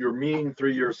and your mean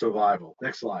 3-year survival.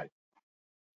 Next slide.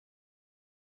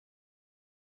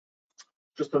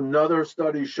 Just another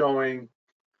study showing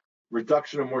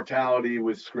reduction of mortality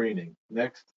with screening.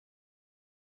 Next.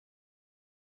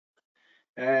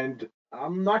 And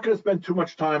I'm not going to spend too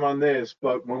much time on this,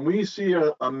 but when we see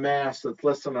a mass that's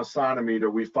less than a centimeter,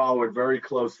 we follow it very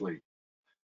closely.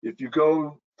 If you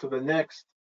go to the next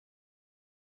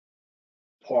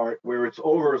part where it's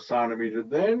over a centimeter,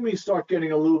 then we start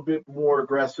getting a little bit more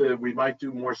aggressive. We might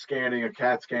do more scanning, a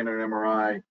CAT scan or an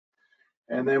MRI,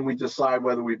 and then we decide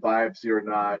whether we biopsy or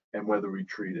not and whether we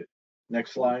treat it.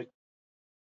 Next slide.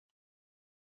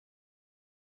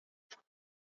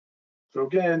 So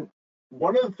again,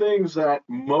 one of the things that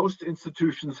most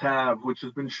institutions have, which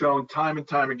has been shown time and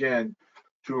time again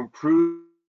to improve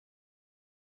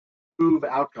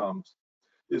outcomes,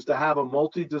 is to have a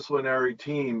multidisciplinary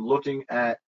team looking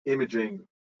at imaging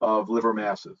of liver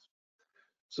masses.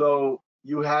 So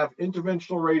you have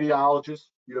interventional radiologists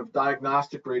you have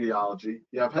diagnostic radiology,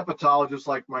 you have hepatologists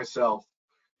like myself,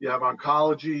 you have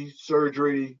oncology,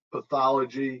 surgery,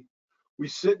 pathology. We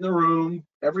sit in a room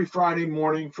every Friday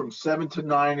morning from 7 to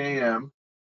 9 a.m.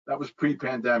 That was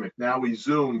pre-pandemic. Now we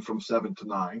Zoom from 7 to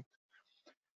 9.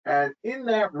 And in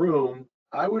that room,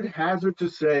 I would hazard to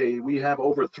say we have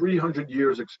over 300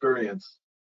 years experience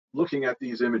looking at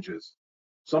these images.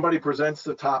 Somebody presents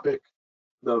the topic,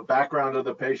 the background of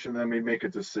the patient, then we make a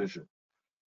decision.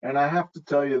 And I have to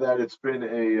tell you that it's been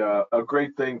a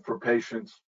great thing for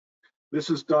patients. This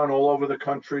is done all over the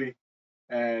country,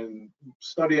 and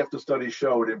study after study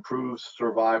show it improves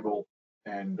survival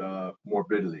and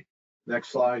morbidity. Next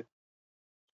slide.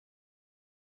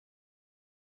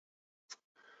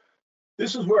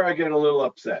 This is where I get a little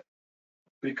upset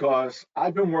because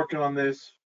I've been working on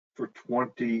this for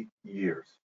 20 years.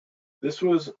 This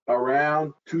was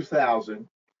around 2000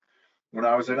 when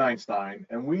I was at Einstein,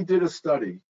 and we did a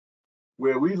study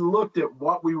where we looked at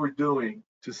what we were doing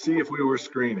to see if we were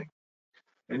screening.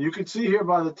 And you can see here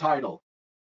by the title,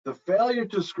 the failure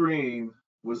to screen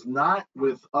was not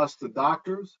with us, the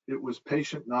doctors, it was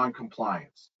patient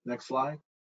non-compliance. Next slide.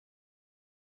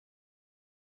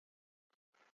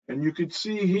 And you can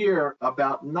see here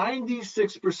about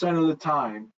 96% of the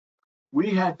time,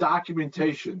 we had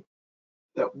documentation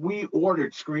that we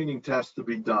ordered screening tests to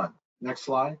be done. Next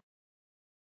slide.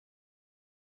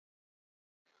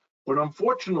 But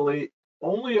unfortunately,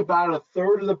 only about a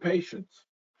third of the patients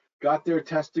got their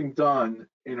testing done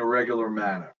in a regular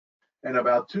manner. And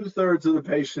about 2/3 of the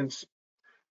patients,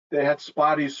 they had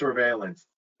spotty surveillance.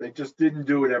 They just didn't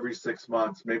do it every 6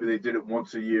 months. Maybe they did it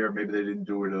once a year. Maybe they didn't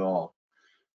do it at all.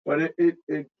 But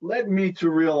it led me to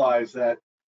realize that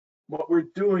what we're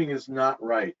doing is not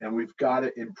right, and we've got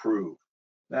to improve.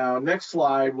 Now, next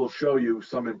slide will show you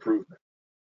some improvement.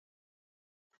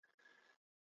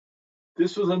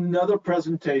 This was another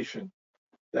presentation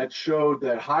that showed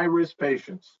that high-risk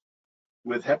patients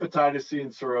with hepatitis C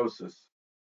and cirrhosis,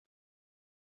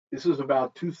 this is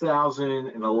about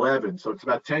 2011, so it's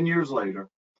about 10 years later,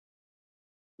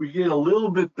 we get a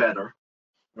little bit better,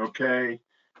 okay,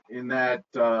 in that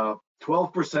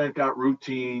 12% got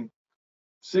routine,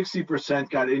 60%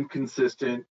 got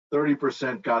inconsistent,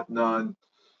 30% got none.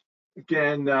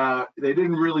 Again, they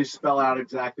didn't really spell out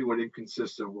exactly what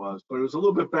inconsistent was, but it was a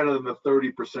little bit better than the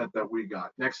 30% that we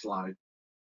got. Next slide.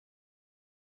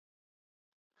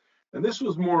 And this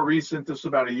was more recent. This was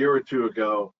about a year or two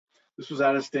ago. This was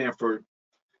out of Stanford.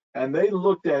 And they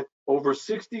looked at over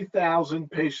 60,000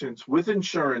 patients with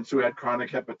insurance who had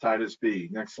chronic hepatitis B.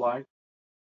 Next slide.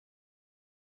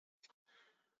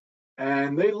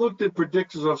 And they looked at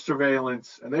predictors of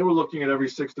surveillance, and they were looking at every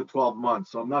 6 to 12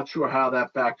 months. So I'm not sure how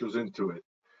that factors into it.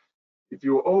 If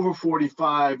you were over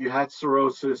 45, you had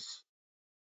cirrhosis,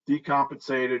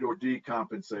 decompensated or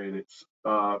decompensated,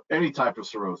 any type of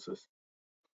cirrhosis.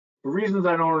 For reasons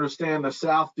I don't understand, the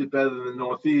South did better than the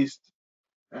Northeast,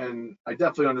 and I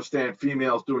definitely understand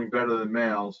females doing better than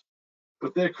males,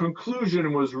 but their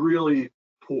conclusion was really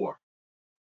poor.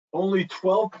 Only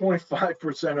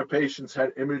 12.5% of patients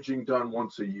had imaging done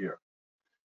once a year.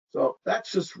 So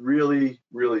that's just really,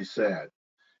 really sad.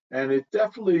 And it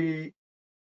definitely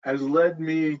has led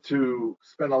me to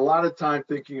spend a lot of time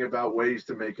thinking about ways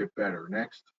to make it better.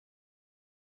 Next.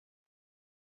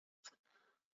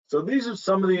 So these are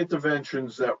some of the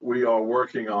interventions that we are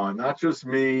working on, not just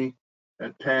me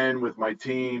at Penn with my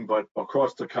team, but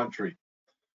across the country.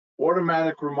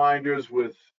 Automatic reminders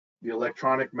with the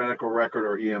electronic medical record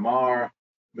or EMR,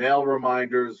 mail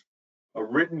reminders, a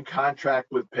written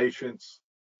contract with patients,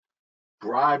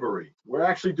 bribery. We're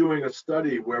actually doing a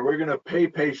study where we're going to pay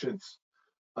patients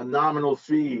a nominal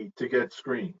fee to get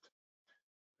screened.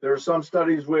 There are some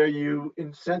studies where you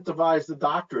incentivize the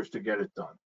doctors to get it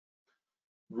done.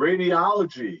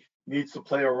 Radiology needs to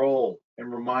play a role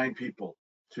and remind people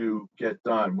to get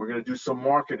done. We're going to do some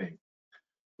marketing.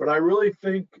 But I really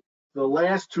think the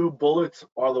last two bullets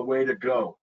are the way to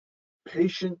go.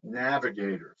 Patient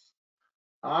navigators.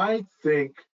 I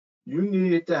think you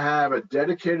need to have a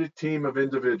dedicated team of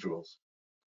individuals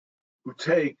who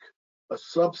take a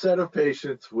subset of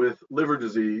patients with liver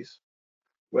disease,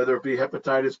 whether it be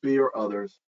hepatitis B or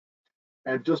others,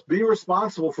 and just be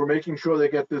responsible for making sure they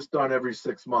get this done every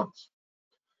 6 months.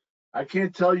 I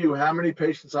can't tell you how many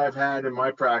patients I've had in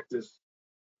my practice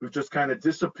who just kind of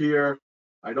disappear.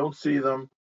 I don't see them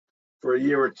for a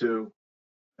year or two,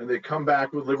 and they come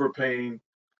back with liver pain.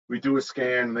 We do a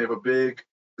scan, and they have a big,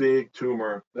 big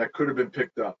tumor that could have been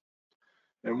picked up.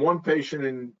 And one patient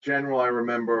in general, I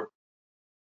remember,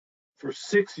 for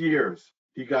 6 years,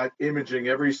 he got imaging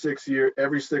every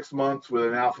 6 months with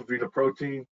an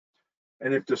alpha-fetoprotein.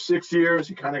 And after 6 years,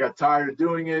 he kind of got tired of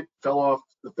doing it, fell off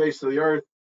the face of the earth.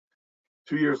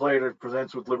 2 years later,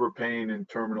 presents with liver pain and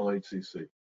terminal HCC.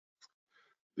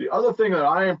 The other thing that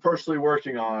I am personally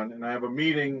working on, and I have a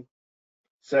meeting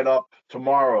set up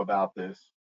tomorrow about this,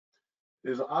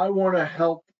 is I want to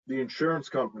help the insurance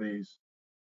companies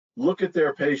look at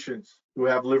their patients who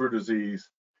have liver disease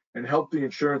and help the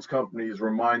insurance companies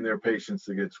remind their patients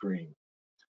to get screened.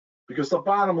 Because the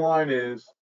bottom line is,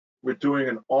 we're doing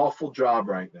an awful job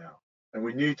right now, and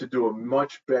we need to do a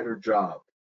much better job.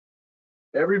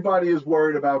 Everybody is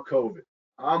worried about COVID.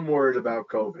 I'm worried about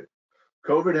COVID.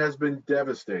 COVID has been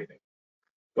devastating,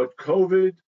 but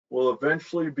COVID will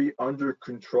eventually be under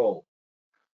control.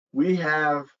 We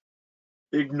have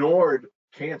ignored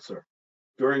cancer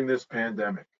during this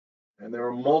pandemic, and there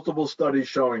are multiple studies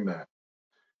showing that,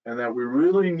 and that we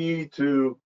really need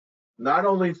to not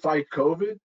only fight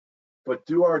COVID, but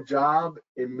do our job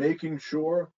in making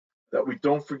sure that we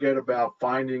don't forget about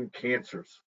finding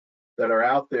cancers that are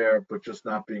out there but just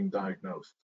not being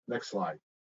diagnosed. Next slide.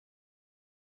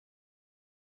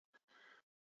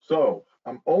 So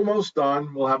I'm almost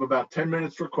done. We'll have about 10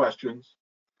 minutes for questions.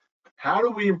 How do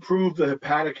we improve the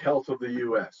hepatic health of the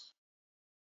US?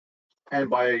 And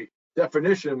by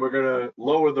definition, we're going to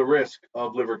lower the risk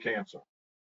of liver cancer.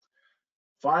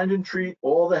 Find and treat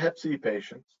all the Hep C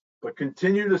patients, but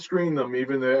continue to screen them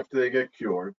even after they get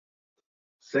cured.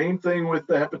 Same thing with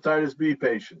the hepatitis B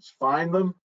patients. Find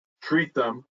them, treat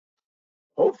them,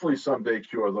 hopefully someday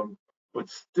cure them, but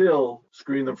still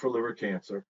screen them for liver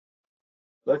cancer.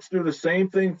 Let's do the same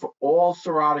thing for all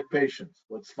cirrhotic patients.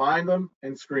 Let's find them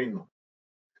and screen them.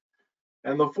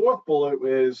 And the fourth bullet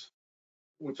is,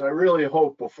 which I really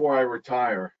hope before I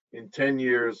retire in 10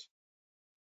 years,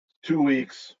 2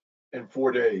 weeks, and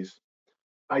 4 days,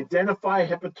 identify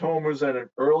hepatomas at an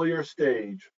earlier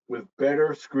stage with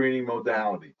better screening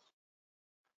modalities.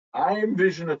 I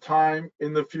envision a time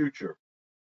in the future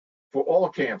for all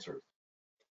cancers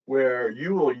where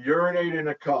you will urinate in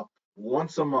a cup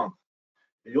once a month.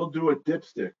 You'll do a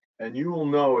dipstick and you will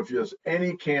know if there's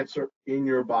any cancer in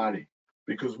your body,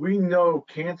 because we know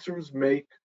cancers make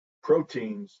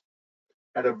proteins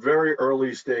at a very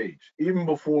early stage, even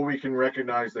before we can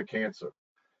recognize the cancer.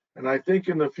 And I think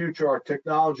in the future, our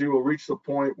technology will reach the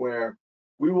point where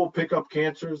we will pick up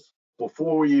cancers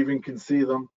before we even can see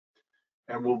them,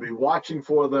 and we'll be watching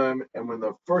for them. And when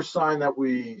the first sign that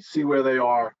we see where they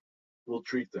are, we'll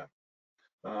treat them.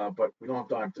 But we don't have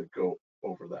time to go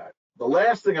over that. The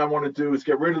last thing I want to do is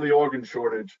get rid of the organ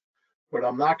shortage, but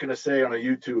I'm not going to say on a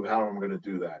YouTube how I'm going to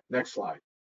do that. Next slide.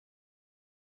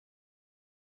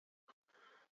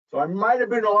 So I might have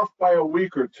been off by a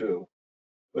week or two,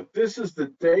 but this is the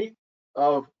date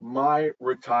of my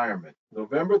retirement,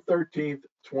 November 13th,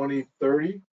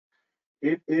 2030.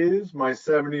 It is my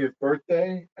 70th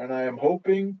birthday, and I am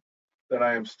hoping that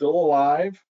I am still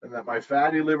alive and that my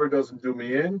fatty liver doesn't do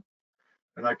me in,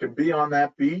 and I can be on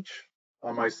that beach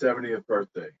on my 70th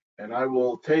birthday. And I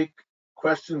will take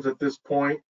questions at this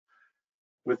point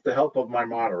with the help of my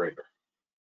moderator.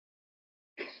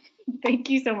 Thank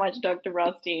you so much, Dr.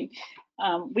 Rothstein.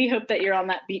 We hope that you're on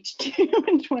that beach too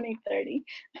in 2030.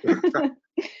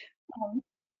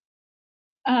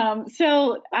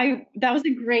 So that was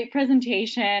a great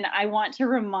presentation. I want to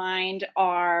remind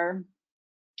our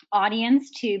audience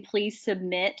to please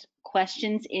submit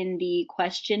questions in the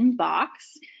question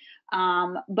box.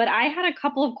 But I had a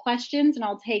couple of questions, and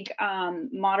I'll take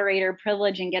moderator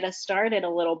privilege and get us started a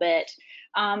little bit.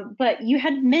 But you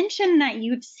had mentioned that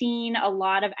you've seen a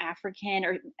lot of African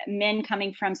or men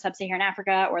coming from sub-Saharan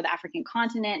Africa or the African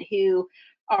continent who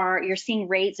you're seeing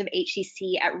rates of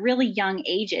HCC at really young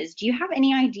ages. Do you have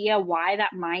any idea why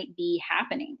that might be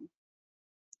happening?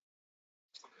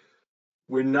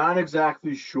 We're not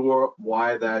exactly sure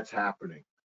why that's happening.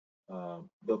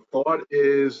 The thought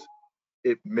is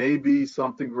it may be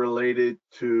something related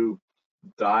to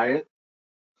diet,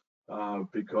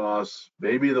 because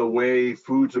maybe the way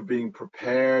foods are being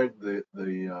prepared,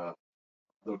 the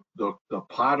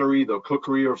pottery, the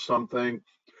cookery or something,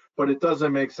 but it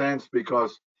doesn't make sense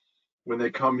because when they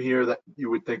come here that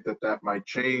you would think that that might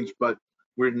change, but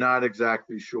we're not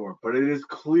exactly sure. But it is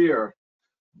clear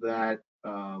that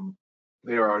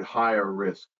they are at higher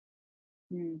risk.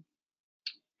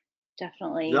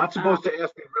 Definitely. You're not supposed to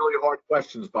ask me really hard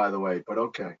questions, by the way, but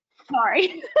okay.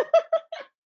 Sorry.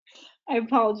 I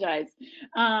apologize.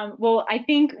 Well, I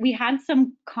think we had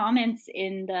some comments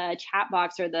in the chat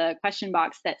box or the question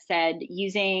box that said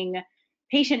using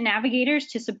patient navigators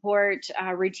to support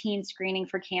routine screening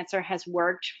for cancer has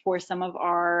worked for some of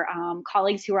our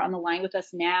colleagues who are on the line with us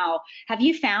now. Have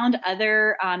you found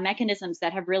other mechanisms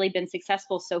that have really been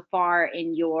successful so far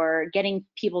in your getting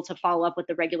people to follow up with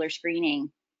the regular screening?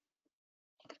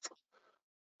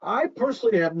 I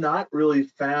personally have not really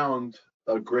found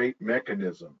a great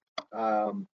mechanism.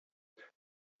 I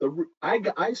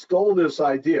stole this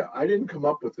idea. I didn't come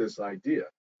up with this idea.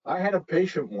 I had a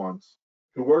patient once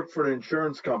who worked for an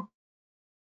insurance company.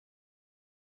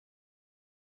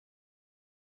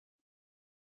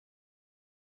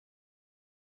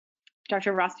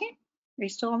 Dr. Rothstein, are you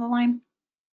still on the line?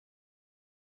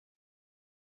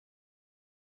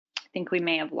 I think we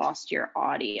may have lost your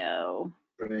audio.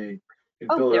 In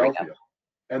Oh, there we go. Philadelphia.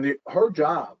 And her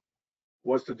job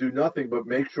was to do nothing but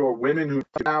make sure women who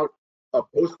sent out a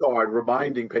postcard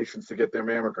reminding patients to get their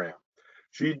mammogram.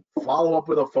 She'd follow up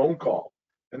with a phone call,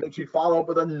 and then she'd follow up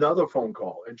with another phone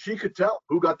call, and she could tell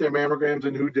who got their mammograms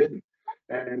and who didn't.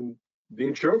 And the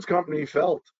insurance company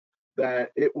felt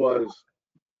that it was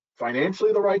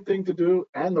financially the right thing to do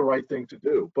and the right thing to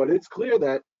do. But it's clear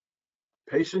that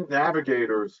patient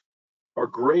navigators are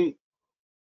great,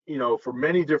 for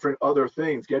many different other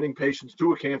things, getting patients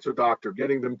to a cancer doctor,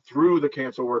 getting them through the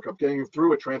cancer workup, getting them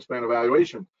through a transplant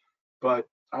evaluation. But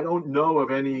I don't know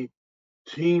of any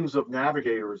teams of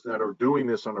navigators that are doing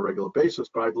this on a regular basis,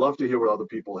 but I'd love to hear what other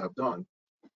people have done.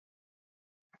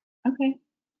 Okay.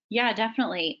 Yeah,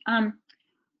 definitely.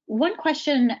 One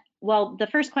question, well, the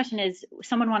first question is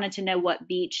someone wanted to know what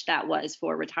beach that was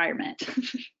for retirement.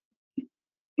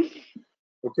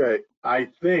 Okay, I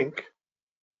think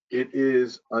it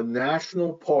is a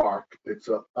national park. It's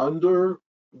an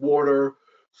underwater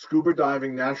scuba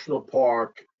diving national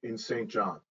park in St.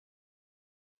 John.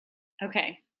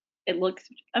 Okay, it looks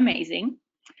amazing.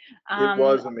 It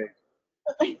was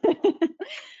amazing.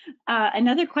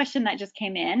 Another question that just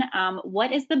came in,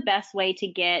 what is the best way to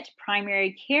get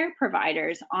primary care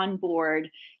providers on board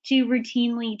to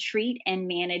routinely treat and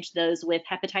manage those with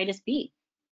hepatitis B?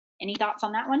 Any thoughts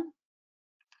on that one?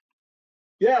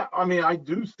 Yeah, I mean, I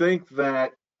do think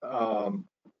that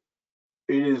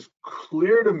it is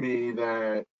clear to me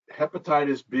that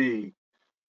hepatitis B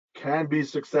can be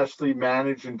successfully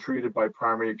managed and treated by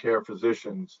primary care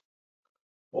physicians,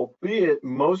 albeit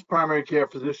most primary care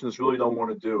physicians really don't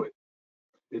want to do it.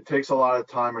 It takes a lot of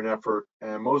time and effort,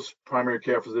 and most primary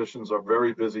care physicians are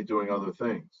very busy doing other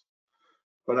things.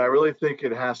 But I really think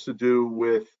it has to do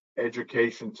with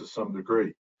education to some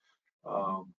degree.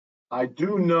 I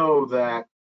do know that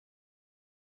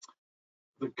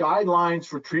the guidelines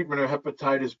for treatment of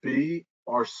hepatitis B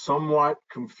are somewhat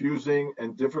confusing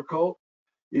and difficult,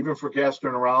 even for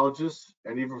gastroenterologists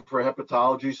and even for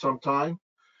hepatology sometimes.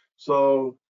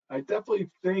 So I definitely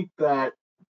think that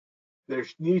there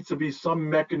needs to be some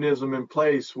mechanism in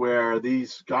place where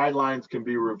these guidelines can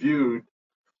be reviewed,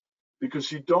 because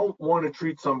you don't want to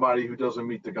treat somebody who doesn't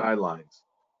meet the guidelines.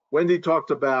 Wendy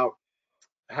talked about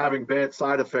having bad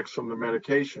side effects from the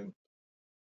medication,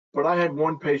 but I had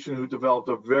one patient who developed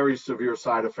a very severe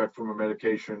side effect from a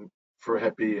medication for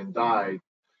Hep B and died.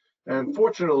 And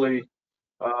fortunately,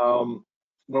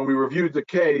 when we reviewed the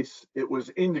case, it was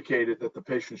indicated that the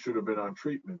patient should have been on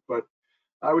treatment. But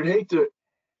I would hate to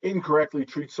incorrectly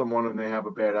treat someone and they have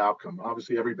a bad outcome.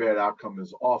 Obviously, every bad outcome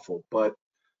is awful, but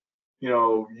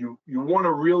you want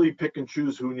to really pick and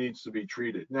choose who needs to be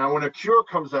treated. Now, when a cure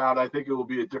comes out, I think it will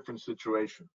be a different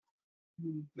situation.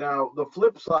 Now, the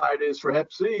flip side is for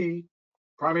Hep C,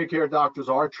 primary care doctors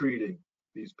are treating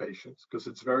these patients because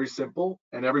it's very simple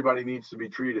and everybody needs to be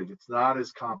treated. It's not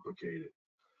as complicated.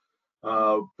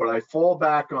 But I fall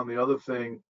back on the other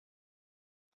thing,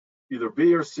 either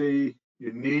B or C,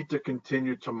 you need to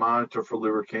continue to monitor for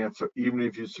liver cancer, even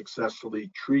if you successfully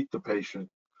treat the patient.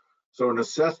 So an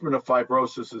assessment of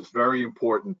fibrosis is very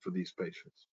important for these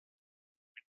patients.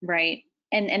 Right.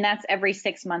 And that's every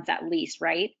 6 months at least,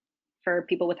 right? For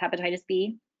people with hepatitis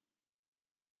B?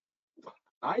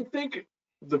 I think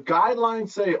the guidelines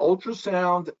say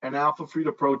ultrasound and alpha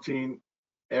fetoprotein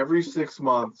every 6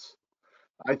 months.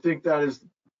 I think that is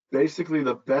basically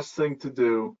the best thing to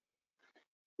do.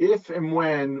 If and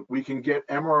when we can get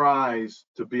MRIs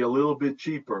to be a little bit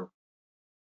cheaper,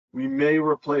 we may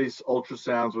replace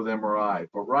ultrasounds with MRI.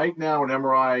 But right now, an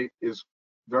MRI is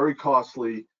very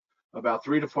costly, about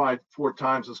 3 to 4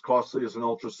 times as costly as an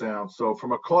ultrasound. So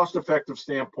from a cost-effective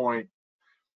standpoint,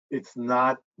 it's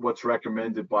not what's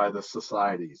recommended by the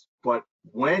societies. But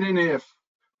when and if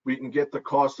we can get the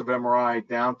cost of MRI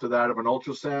down to that of an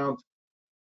ultrasound,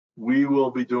 we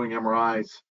will be doing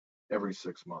MRIs every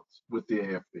 6 months with the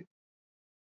AFB.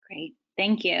 Great,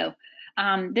 thank you.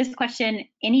 This question,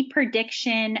 any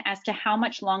prediction as to how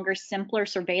much longer simpler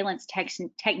surveillance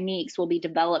techniques will be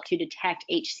developed to detect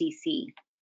HCC?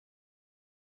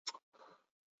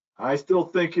 I still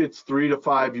think it's 3 to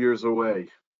 5 years away.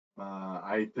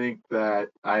 I think that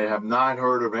I have not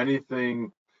heard of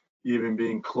anything even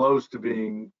being close to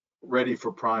being ready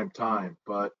for prime time.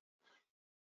 But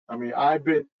I mean, I've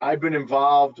been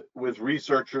involved with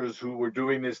researchers who were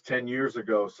doing this 10 years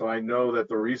ago, so I know that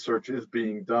the research is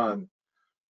being done.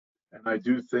 And I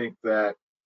do think that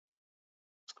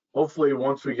hopefully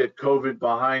once we get COVID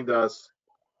behind us,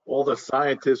 all the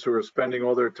scientists who are spending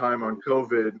all their time on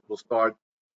COVID will start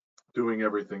doing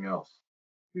everything else.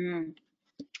 Hmm.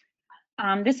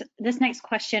 This next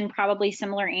question, probably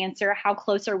similar answer. How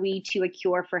close are we to a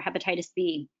cure for hepatitis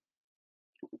B?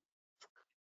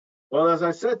 Well, as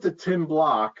I said to Tim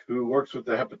Block, who works with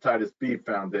the Hepatitis B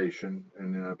Foundation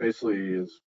and basically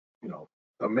is,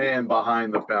 the man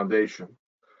behind the foundation,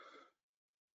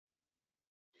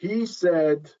 he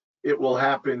said it will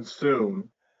happen soon.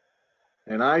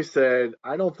 And I said,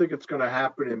 I don't think it's going to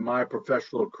happen in my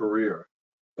professional career.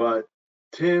 But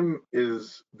Tim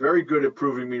is very good at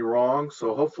proving me wrong.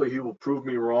 So hopefully he will prove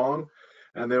me wrong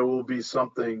and there will be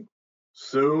something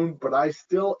soon. But I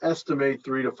still estimate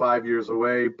 3 to 5 years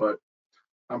away. But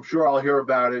I'm sure I'll hear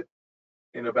about it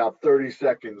in about 30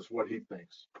 seconds what he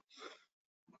thinks.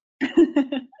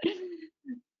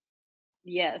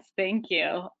 Yes, thank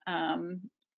you.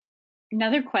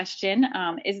 Another question,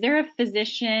 is there a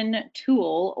physician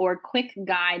tool or quick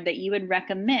guide that you would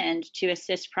recommend to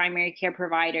assist primary care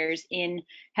providers in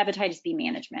hepatitis B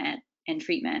management and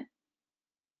treatment?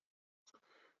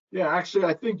 Yeah, actually,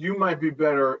 I think you might be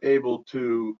better able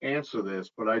to answer this,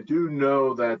 but I do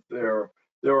know that there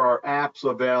are apps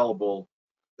available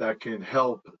that can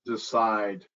help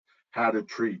decide how to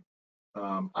treat.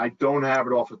 I don't have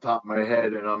it off the top of my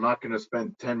head, and I'm not going to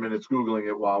spend 10 minutes Googling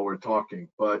it while we're talking,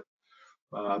 but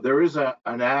there is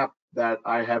an app that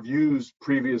I have used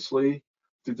previously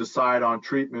to decide on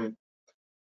treatment.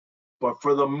 But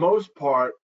for the most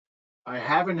part, I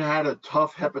haven't had a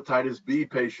tough hepatitis B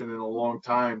patient in a long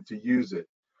time to use it,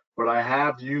 but I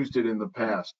have used it in the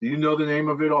past. Do you know the name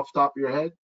of it off the top of your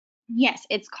head? Yes,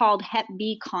 it's called Hep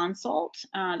B Consult.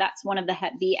 That's one of the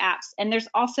Hep B apps. And there's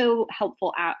also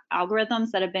helpful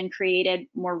algorithms that have been created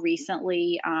more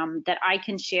recently that I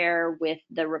can share with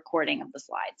the recording of the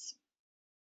slides.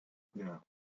 Yeah.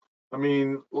 I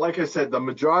mean, like I said, the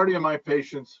majority of my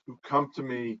patients who come to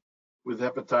me with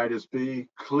hepatitis B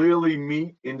clearly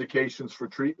meet indications for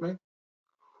treatment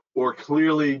or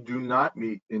clearly do not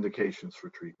meet indications for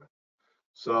treatment.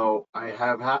 So I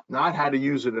have not had to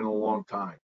use it in a long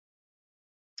time.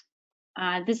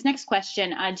 This next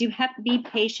question, do Hep B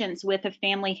patients with a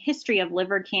family history of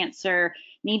liver cancer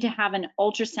need to have an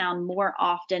ultrasound more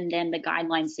often than the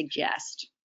guidelines suggest?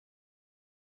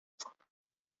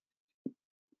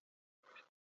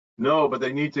 No, but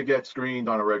they need to get screened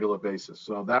on a regular basis.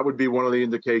 So that would be one of the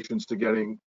indications to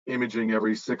getting imaging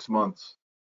every 6 months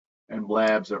and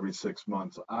labs every 6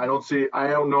 months. I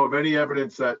don't know of any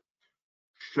evidence that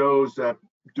shows that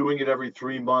doing it every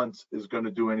 3 months is going to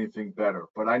do anything better.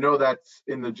 But I know that's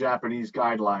in the Japanese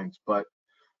guidelines, but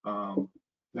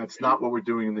that's not what we're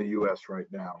doing in the US right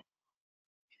now.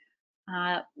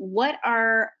 What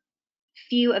are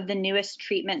few of the newest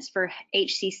treatments for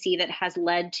HCC that has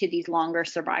led to these longer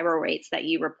survival rates that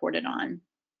you reported on?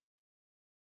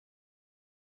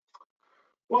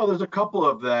 Well, there's a couple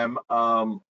of them.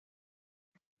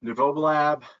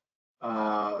 Nivolumab,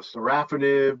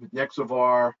 sorafenib,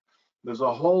 Nexavar. There's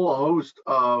a whole host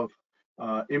of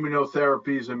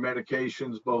immunotherapies and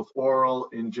medications, both oral,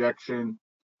 injection,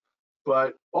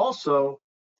 but also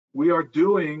we are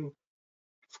doing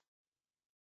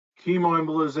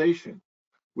chemoembolization.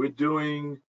 We're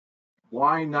doing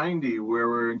Y90, where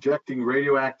we're injecting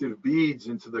radioactive beads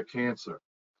into the cancer.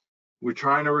 We're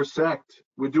trying to resect.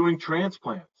 We're doing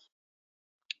transplants.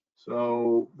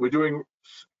 So we're doing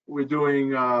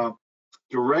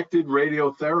directed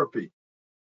radiotherapy.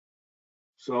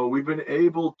 So we've been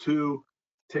able to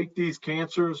take these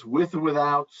cancers with or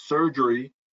without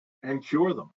surgery and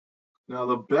cure them. Now,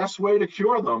 the best way to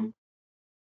cure them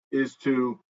is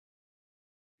to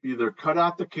either cut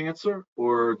out the cancer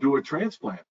or do a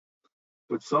transplant.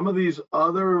 But some of these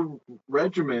other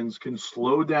regimens can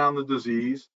slow down the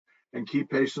disease and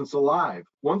keep patients alive.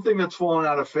 One thing that's fallen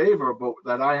out of favor, but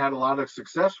that I had a lot of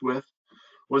success with,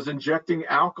 was injecting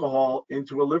alcohol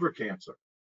into a liver cancer.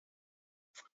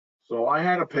 So I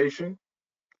had a patient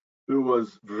who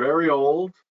was very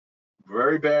old,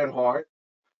 very bad heart,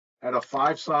 had a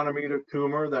 5-centimeter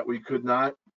tumor that we could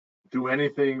not do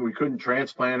anything. We couldn't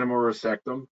transplant him or resect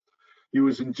him. He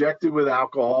was injected with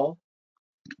alcohol,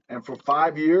 and for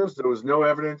 5 years, there was no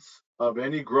evidence of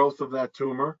any growth of that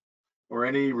tumor or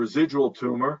any residual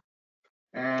tumor.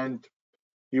 And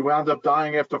he wound up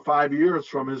dying after 5 years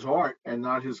from his heart and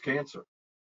not his cancer.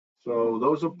 So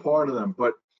those are part of them.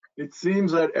 But it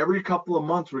seems that every couple of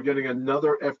months, we're getting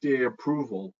another FDA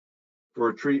approval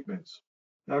for treatments.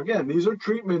 Now, again, these are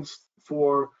treatments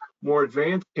for more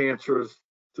advanced cancers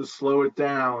to slow it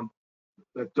down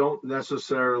that don't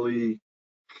necessarily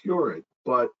cure it.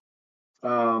 But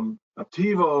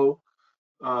Optivo,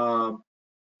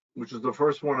 which is the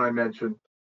first one I mentioned,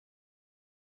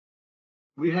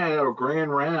 we had our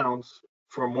grand rounds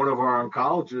from one of our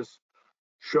oncologists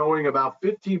showing about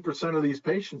 15% of these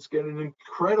patients get an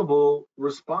incredible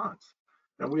response.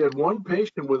 And we had one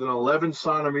patient with an 11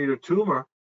 centimeter tumor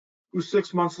who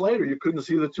 6 months later, you couldn't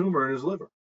see the tumor in his liver.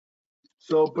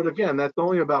 So, but again, that's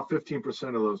only about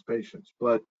 15% of those patients.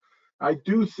 But I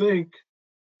do think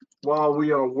while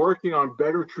we are working on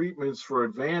better treatments for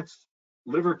advanced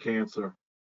liver cancer,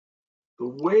 the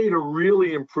way to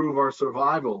really improve our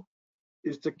survival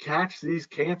is to catch these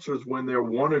cancers when they're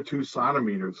 1 or 2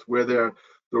 centimeters, where the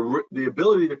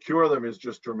ability to cure them is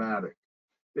just dramatic.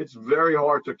 It's very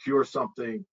hard to cure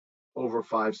something over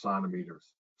 5 centimeters.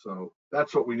 So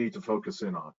that's what we need to focus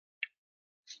in on.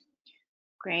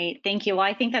 Great, thank you. Well,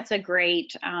 I think that's a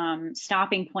great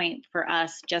stopping point for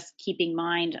us, just keeping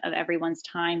mind of everyone's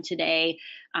time today.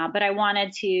 But I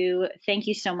wanted to thank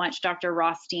you so much, Dr.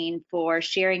 Rothstein, for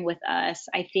sharing with us.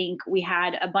 I think we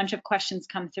had a bunch of questions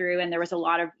come through and there was a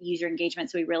lot of user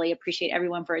engagement. So we really appreciate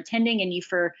everyone for attending and you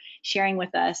for sharing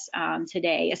with us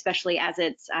today, especially as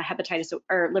it's Hepatitis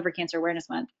or Liver Cancer Awareness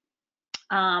Month.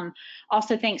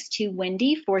 Also, thanks to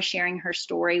Wendy for sharing her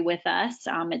story with us.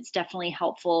 It's definitely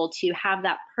helpful to have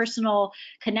that personal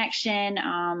connection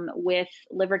with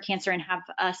liver cancer and have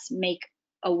us make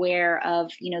aware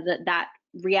of, you know, that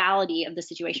reality of the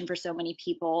situation for so many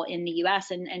people in the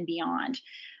US and beyond.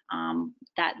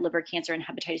 That liver cancer and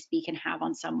hepatitis B can have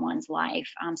on someone's life.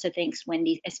 So thanks,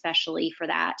 Wendy, especially for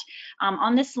that.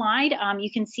 On this slide,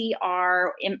 you can see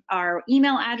our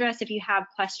email address if you have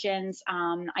questions.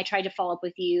 I tried to follow up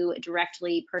with you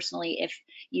directly, personally, if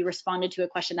you responded to a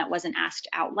question that wasn't asked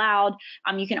out loud.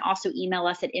 You can also email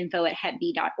us at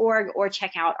info@hepb.org or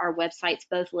check out our websites,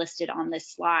 both listed on this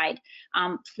slide.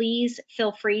 Please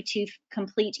feel free to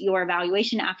complete your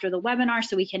evaluation after the webinar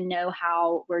so we can know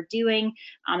how we're doing.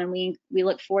 And we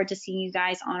look forward to seeing you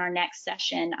guys on our next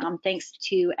session. Thanks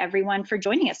to everyone for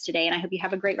joining us today, and I hope you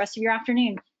have a great rest of your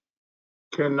afternoon.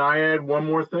 Can I add one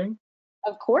more thing?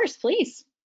 Of course, please.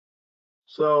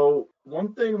 So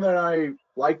one thing that I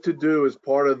like to do as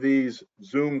part of these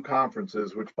Zoom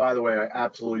conferences, which by the way, I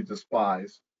absolutely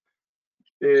despise,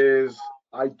 is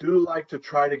I do like to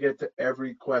try to get to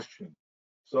every question.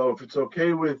 So if it's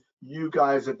okay with you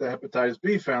guys at the Hepatitis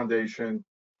B Foundation,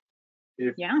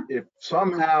 if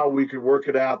somehow we could work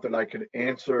it out that I could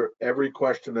answer every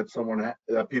question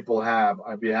that people have,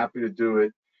 I'd be happy to do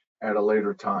it at a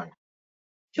later time.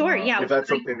 Sure, yeah. If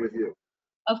that's okay with you.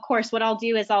 Of course, what I'll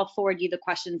do is I'll forward you the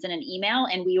questions in an email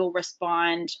and we will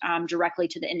respond directly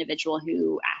to the individual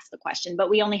who asked the question. But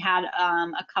we only had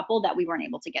a couple that we weren't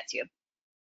able to get to.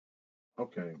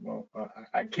 Okay, well,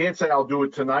 I can't say I'll do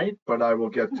it tonight, but I will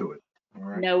get to it. All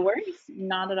right. No worries,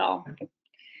 not at all.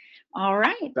 All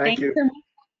right. Thank you. So much.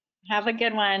 Have a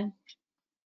good one.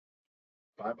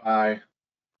 Bye-bye.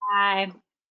 Bye.